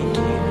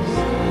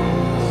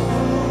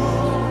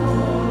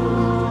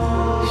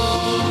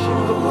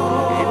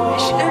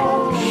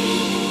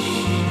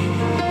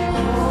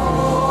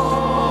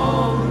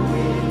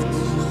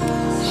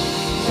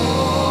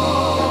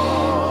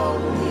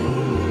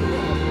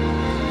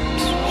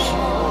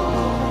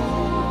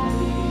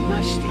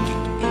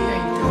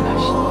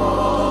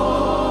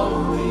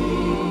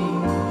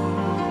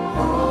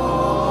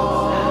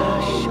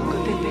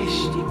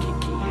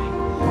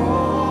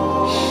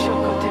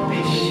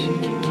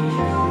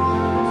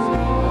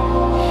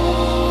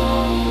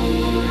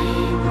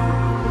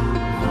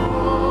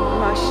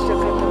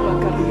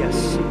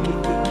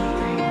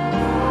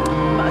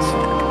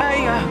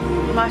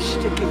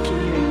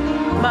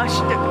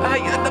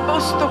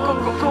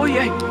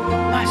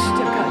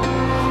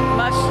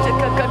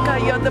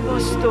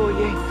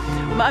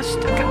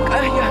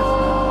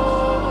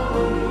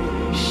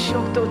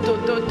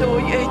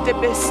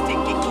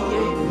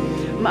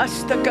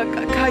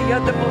Mastakakaya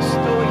the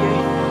Bostoye.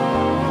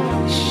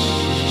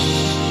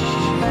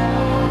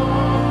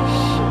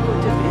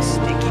 The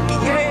Besticky,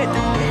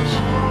 the fish.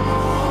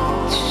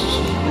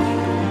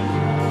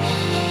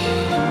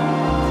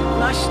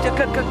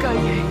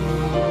 Mastakakaye.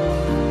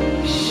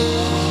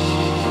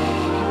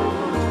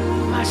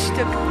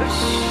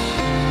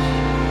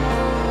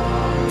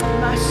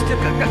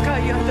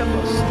 Mastakakaya the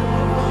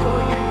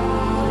Bostoye.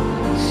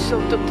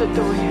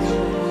 Sototoye.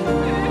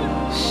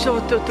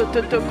 Soto to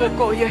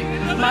kokoye,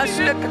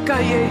 master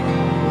kakaye,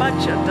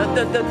 macha da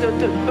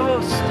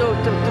sto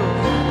to,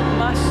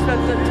 master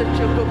da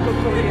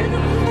chokokoye,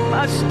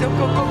 master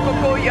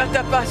kokokoya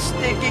da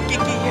baste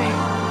kikiye.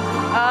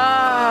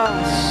 Ah,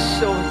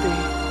 sote,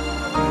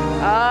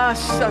 ah,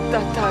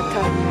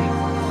 satatata,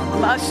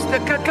 master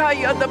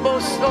kakaya da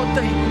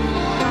bostote,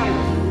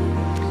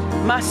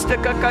 master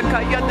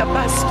kakaya da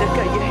baste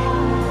kaye,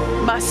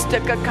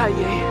 master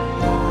kakaye,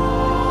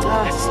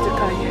 master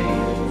kaye.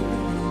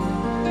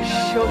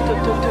 Shoto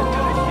to.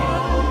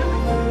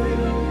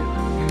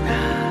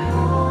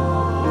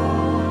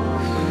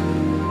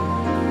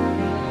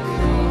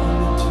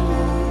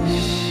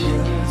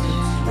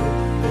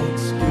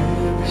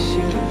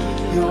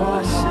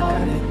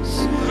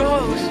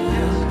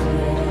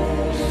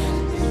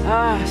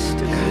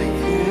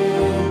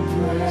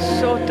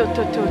 Soto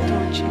to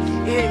chiki.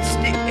 It's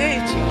the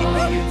chiki.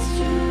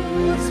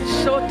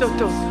 Soto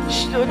to.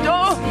 Stodo.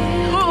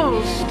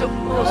 Oh, stop.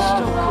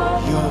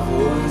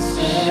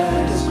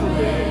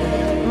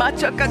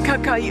 Machaka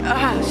kakai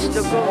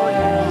asto.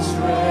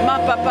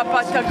 Mapa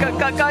papa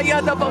takakaya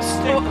da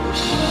bosto.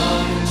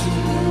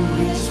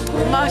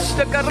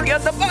 Master karia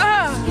da ba.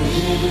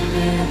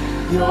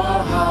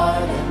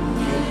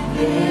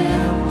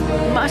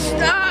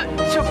 Master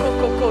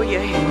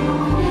chokokoye.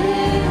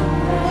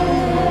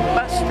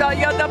 Basta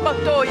yada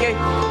batoye.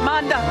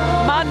 Manda,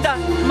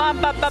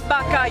 mamba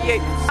babakaye.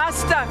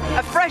 Asta,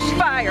 a fresh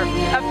fire.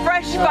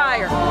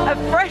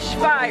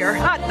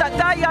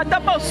 Atataya da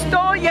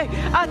bostoye.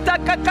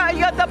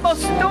 Atakakaya da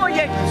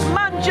bostoye.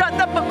 Manja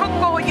da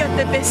bakokoye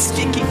de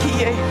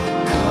bestikikie.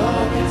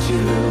 Come into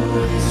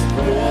His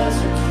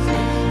presence,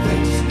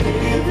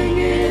 thanksgiving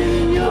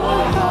in your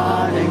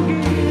heart and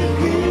give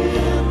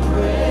Him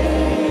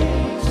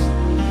praise.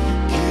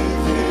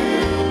 Give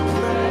Him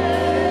praise.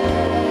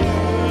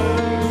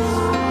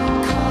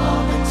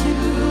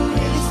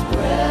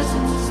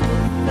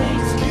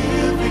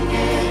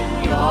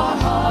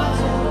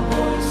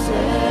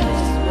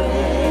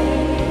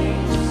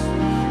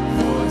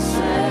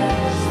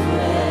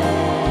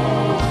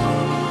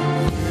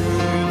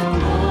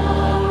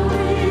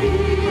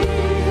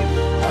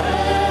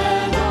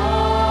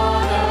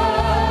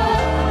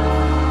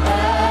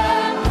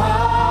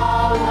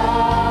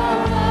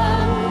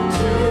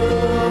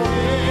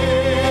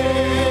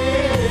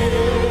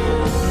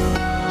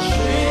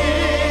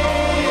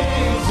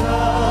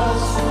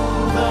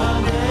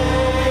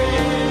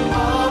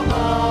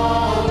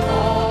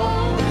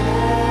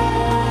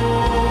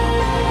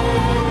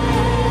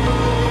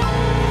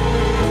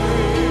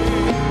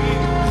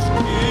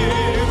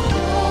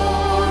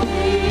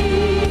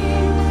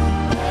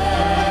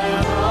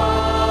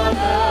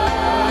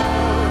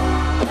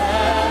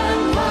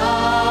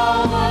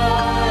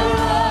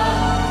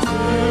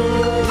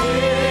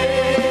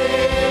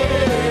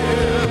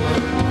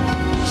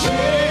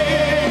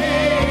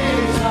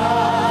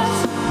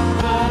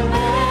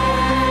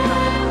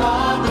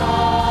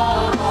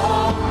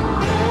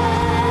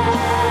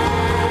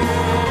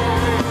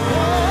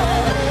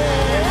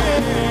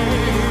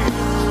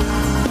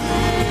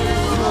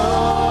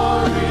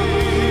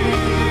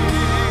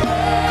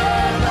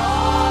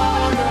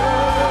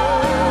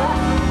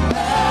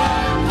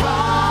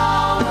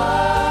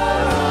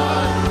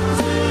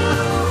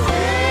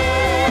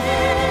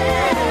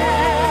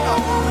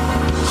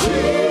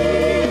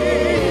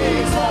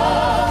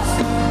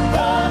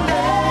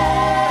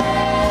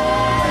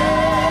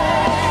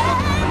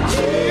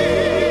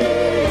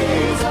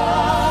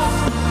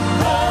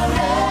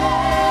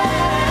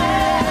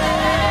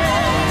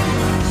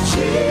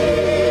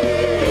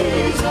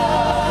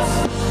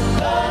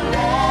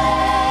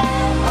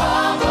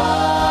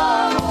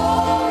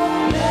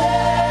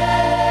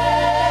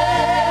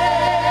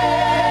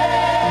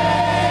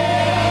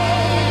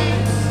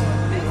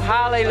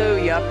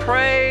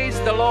 Praise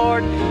the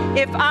Lord.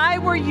 If I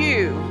were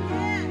you,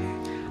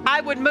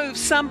 I would move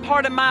some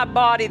part of my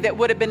body that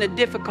would have been a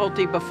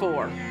difficulty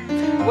before.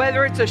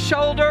 Whether it's a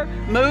shoulder,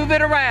 move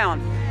it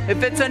around.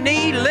 If it's a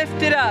knee,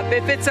 lift it up.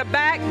 If it's a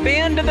back,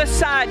 bend to the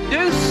side.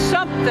 Do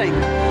something.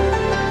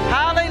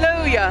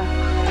 Hallelujah.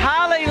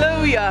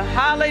 Hallelujah.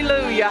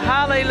 Hallelujah.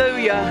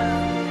 Hallelujah.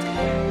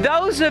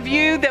 Those of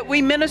you that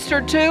we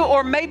ministered to,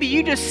 or maybe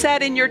you just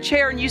sat in your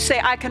chair and you say,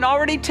 I can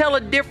already tell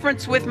a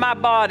difference with my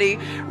body.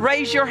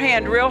 Raise your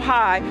hand real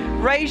high.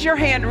 Raise your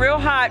hand real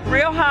high,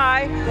 real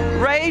high.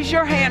 Raise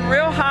your hand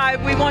real high.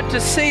 We want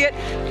to see it.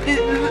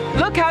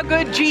 Look how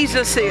good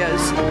Jesus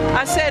is.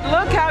 I said,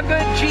 look how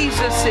good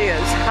Jesus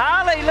is.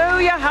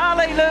 Hallelujah,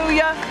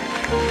 hallelujah.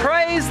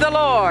 Praise the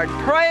Lord.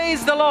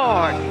 Praise the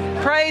Lord.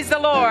 Praise the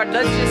Lord.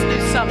 Let's just do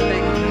something.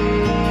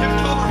 Give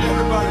glory,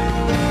 everybody.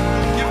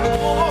 Give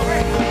glory.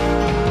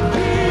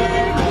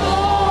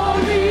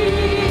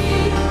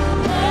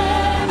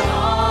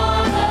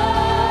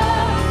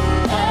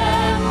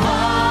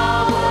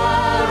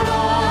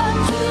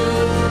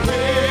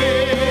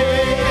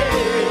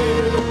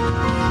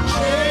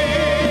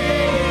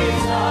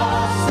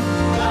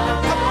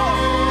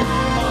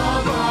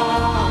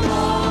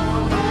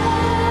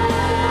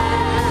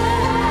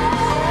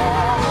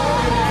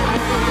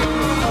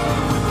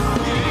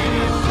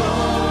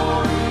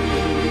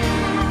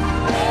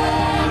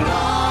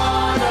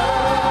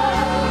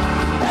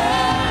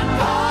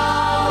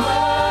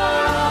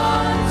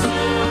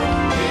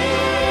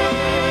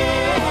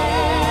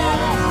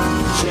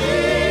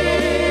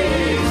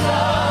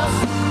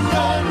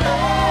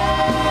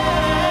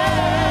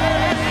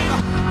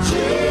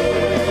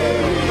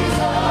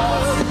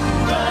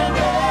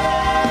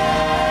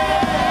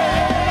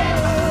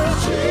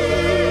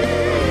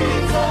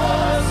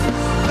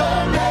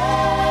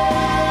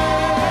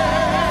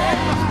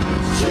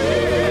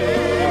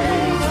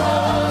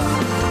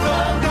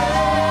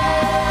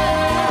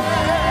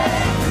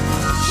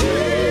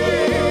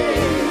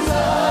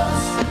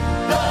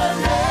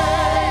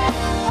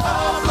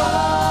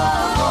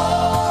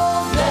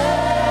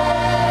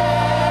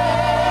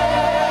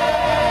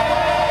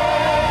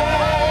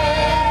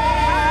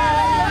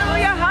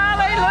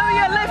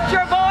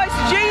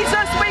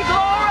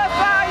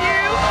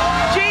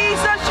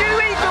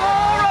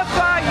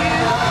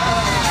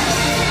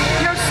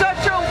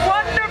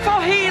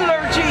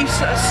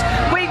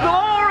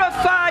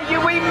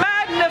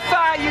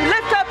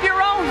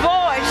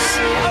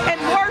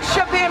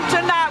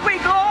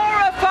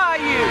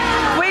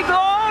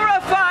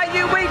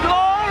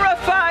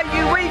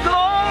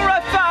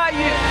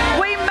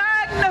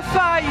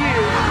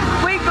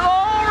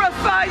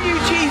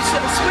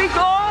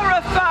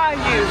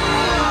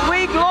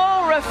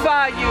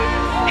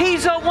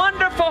 He's a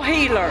wonderful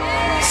healer.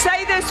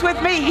 Say this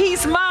with me.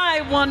 He's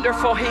my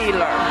wonderful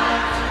healer.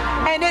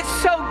 And it's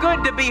so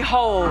good to be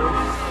whole.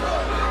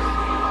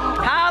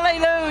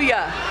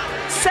 Hallelujah.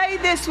 Say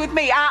this with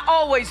me. I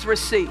always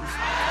receive.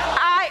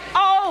 I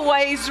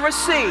always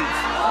receive.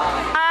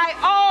 I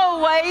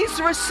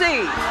always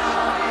receive.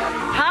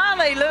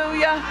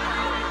 Hallelujah.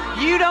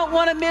 You don't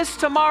want to miss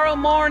tomorrow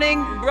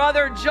morning.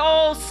 Brother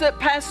Joel,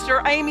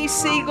 Pastor Amy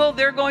Siegel,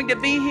 they're going to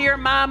be here.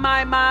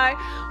 My.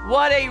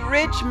 What a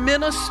rich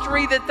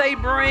ministry that they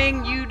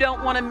bring. You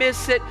don't want to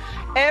miss it.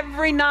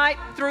 Every night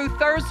through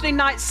Thursday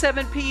night,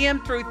 7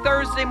 p.m. through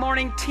Thursday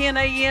morning, 10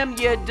 a.m.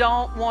 You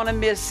don't want to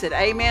miss it.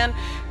 Amen.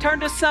 Turn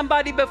to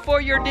somebody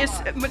before you're No.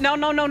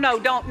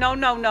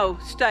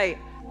 Stay.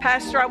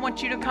 Pastor, I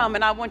want you to come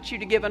and I want you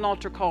to give an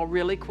altar call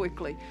really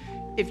quickly.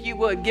 If you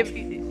would, give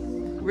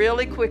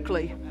really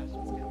quickly.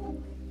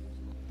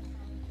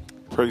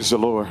 Praise the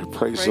Lord.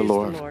 Praise the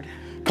Lord.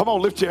 Come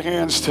on, lift your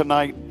hands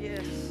tonight.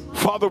 Yes.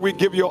 Father, we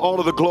give you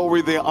all of the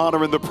glory, the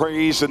honor, and the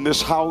praise in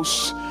this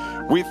house.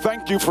 We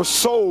thank you for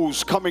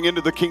souls coming into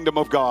the kingdom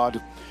of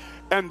God.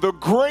 And the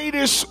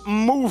greatest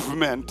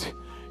movement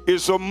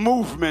is a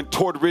movement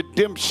toward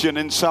redemption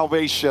and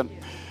salvation.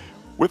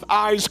 With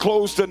eyes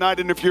closed tonight,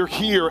 and if you're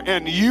here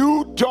and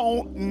you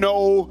don't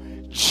know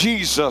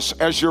Jesus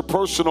as your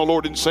personal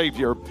Lord and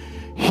Savior,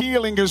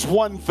 healing is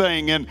one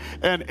thing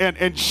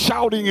and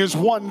shouting is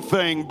one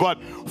thing,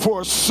 but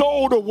for a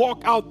soul to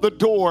walk out the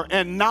door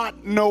and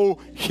not know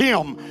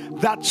him,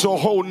 that's a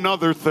whole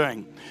nother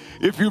thing.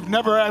 If you've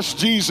never asked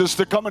Jesus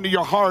to come into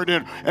your heart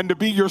and to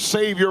be your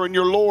Savior and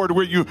your Lord,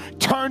 where you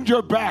turned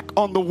your back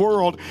on the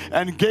world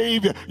and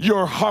gave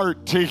your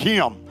heart to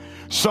him.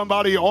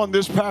 Somebody on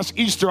this past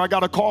Easter, I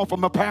got a call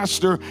from a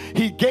pastor.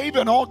 He gave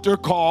an altar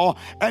call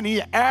and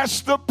he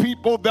asked the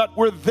people that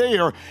were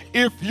there,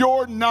 if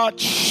you're not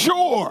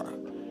sure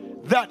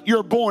that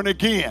you're born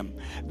again,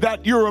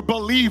 that you're a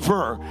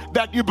believer,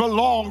 that you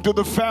belong to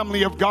the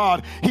family of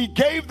God, he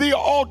gave the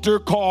altar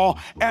call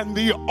and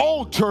the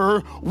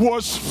altar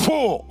was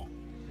full.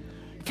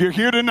 If you're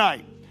here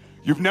tonight,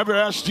 you've never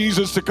asked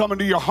Jesus to come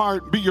into your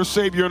heart, be your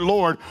Savior and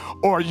Lord,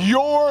 or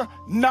you're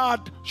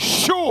not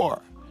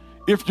sure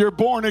if you're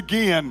born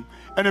again,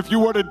 and if you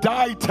were to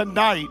die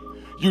tonight,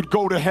 you'd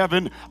go to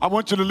heaven, I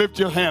want you to lift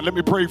your hand. Let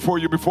me pray for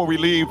you before we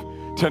leave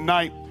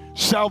tonight.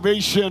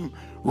 Salvation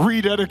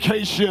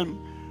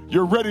rededication.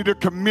 You're ready to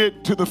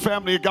commit to the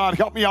family of God.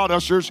 Help me out,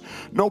 ushers.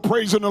 No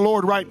praising the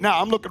Lord right now.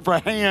 I'm looking for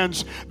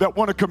hands that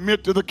want to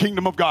commit to the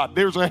kingdom of God.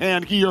 There's a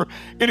hand here.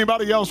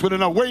 Anybody else with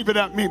enough? Wave it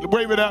at me.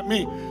 Wave it at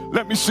me.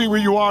 Let me see where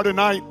you are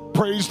tonight.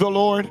 Praise the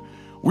Lord.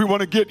 We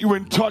want to get you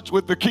in touch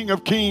with the King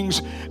of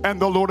Kings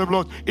and the Lord of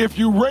Lords. If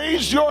you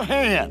raise your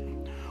hand,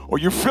 or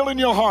you feel in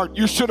your heart,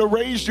 you should have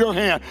raised your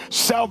hand.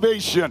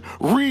 Salvation,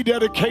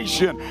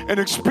 rededication, and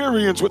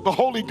experience with the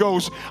Holy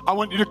Ghost. I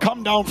want you to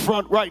come down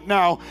front right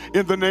now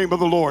in the name of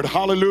the Lord.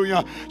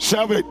 Hallelujah.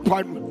 Praise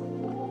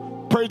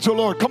the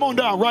Lord. Come on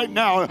down right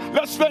now.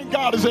 Let's thank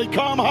God as they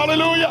come.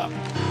 Hallelujah.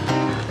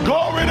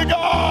 Glory to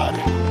God.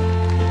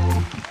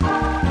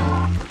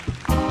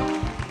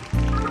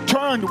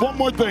 Turn, one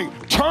more thing.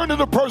 Turn to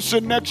the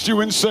person next to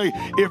you and say,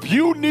 if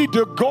you need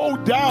to go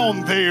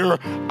down there,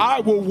 I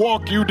will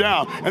walk you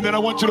down. And then I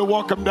want you to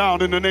walk them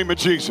down in the name of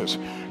Jesus.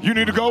 You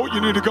need to go, you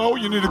need to go,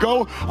 you need to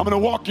go. I'm going to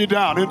walk you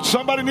down. And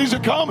somebody needs to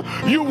come,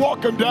 you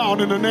walk them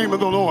down in the name of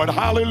the Lord.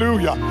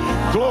 Hallelujah.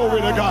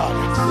 Glory to God.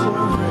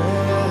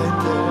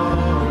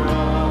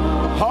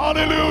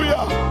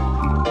 Hallelujah.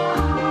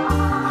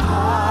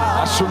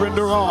 I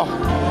surrender all.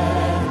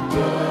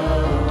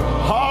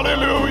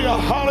 Hallelujah.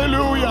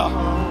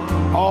 Hallelujah.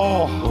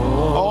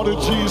 All to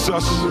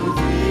Jesus.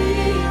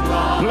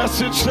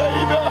 Blessed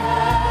Savior,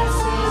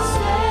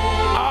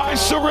 I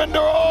surrender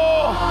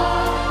all.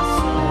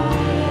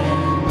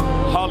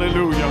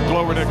 Hallelujah.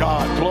 Glory to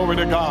God. Glory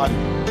to God.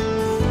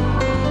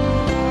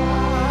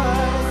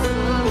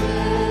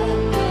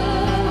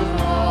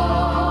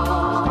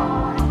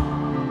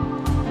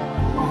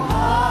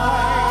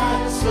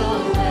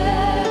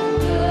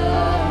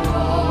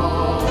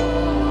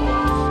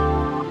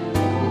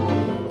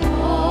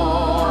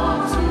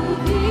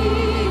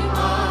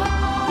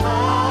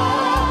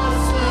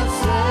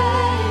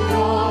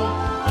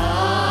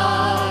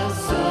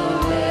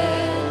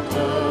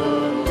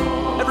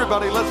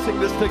 Everybody, let's sing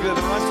this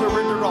together. I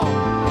surrender all.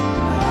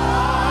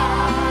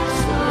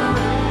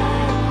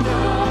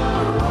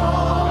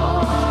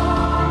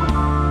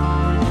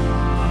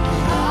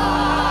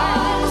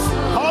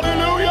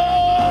 Hallelujah!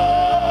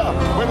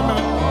 Wait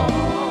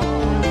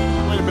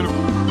a minute.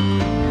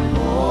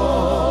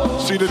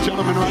 See the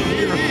gentleman right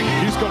here?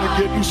 He's going to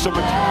get you some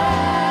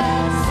attention.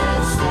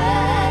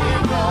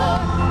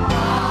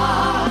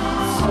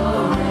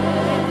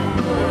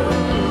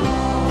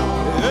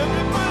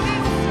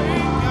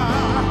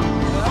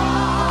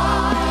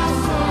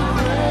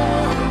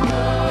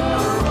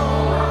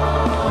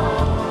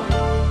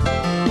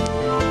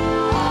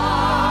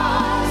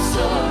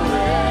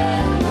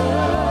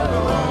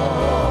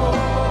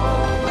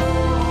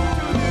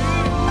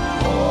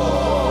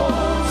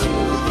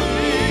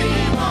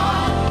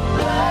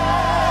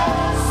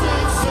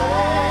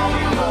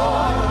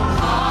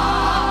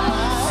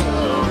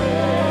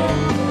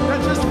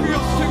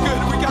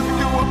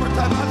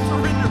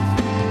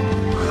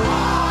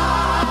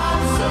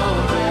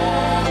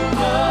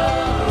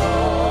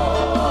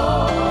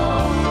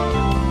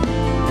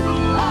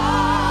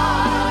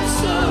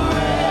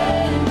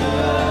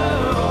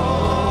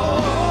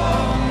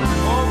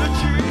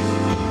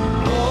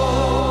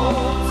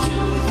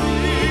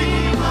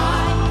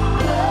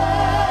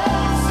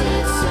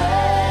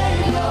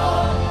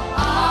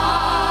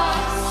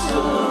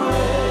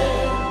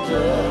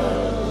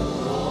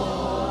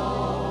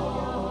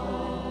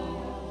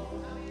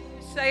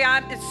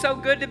 It's so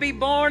good to be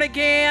born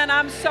again.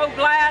 I'm so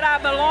glad I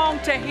belong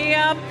to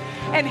Him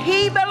and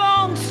He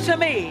belongs to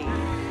me.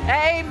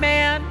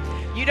 Amen.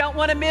 You don't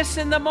want to miss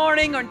in the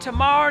morning or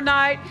tomorrow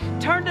night.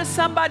 Turn to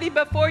somebody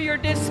before you're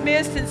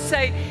dismissed and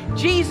say,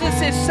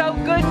 Jesus is so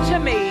good to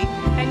me,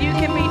 and you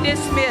can be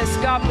dismissed.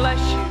 God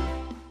bless you.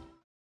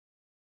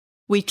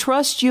 We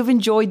trust you've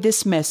enjoyed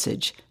this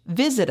message.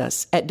 Visit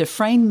us at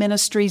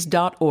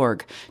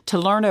DufresneMinistries.org to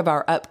learn of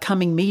our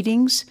upcoming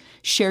meetings,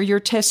 share your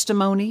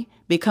testimony,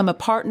 become a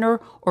partner,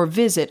 or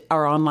visit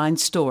our online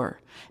store.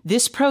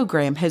 This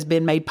program has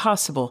been made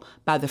possible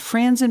by the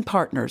friends and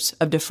partners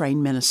of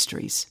Dufresne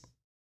Ministries.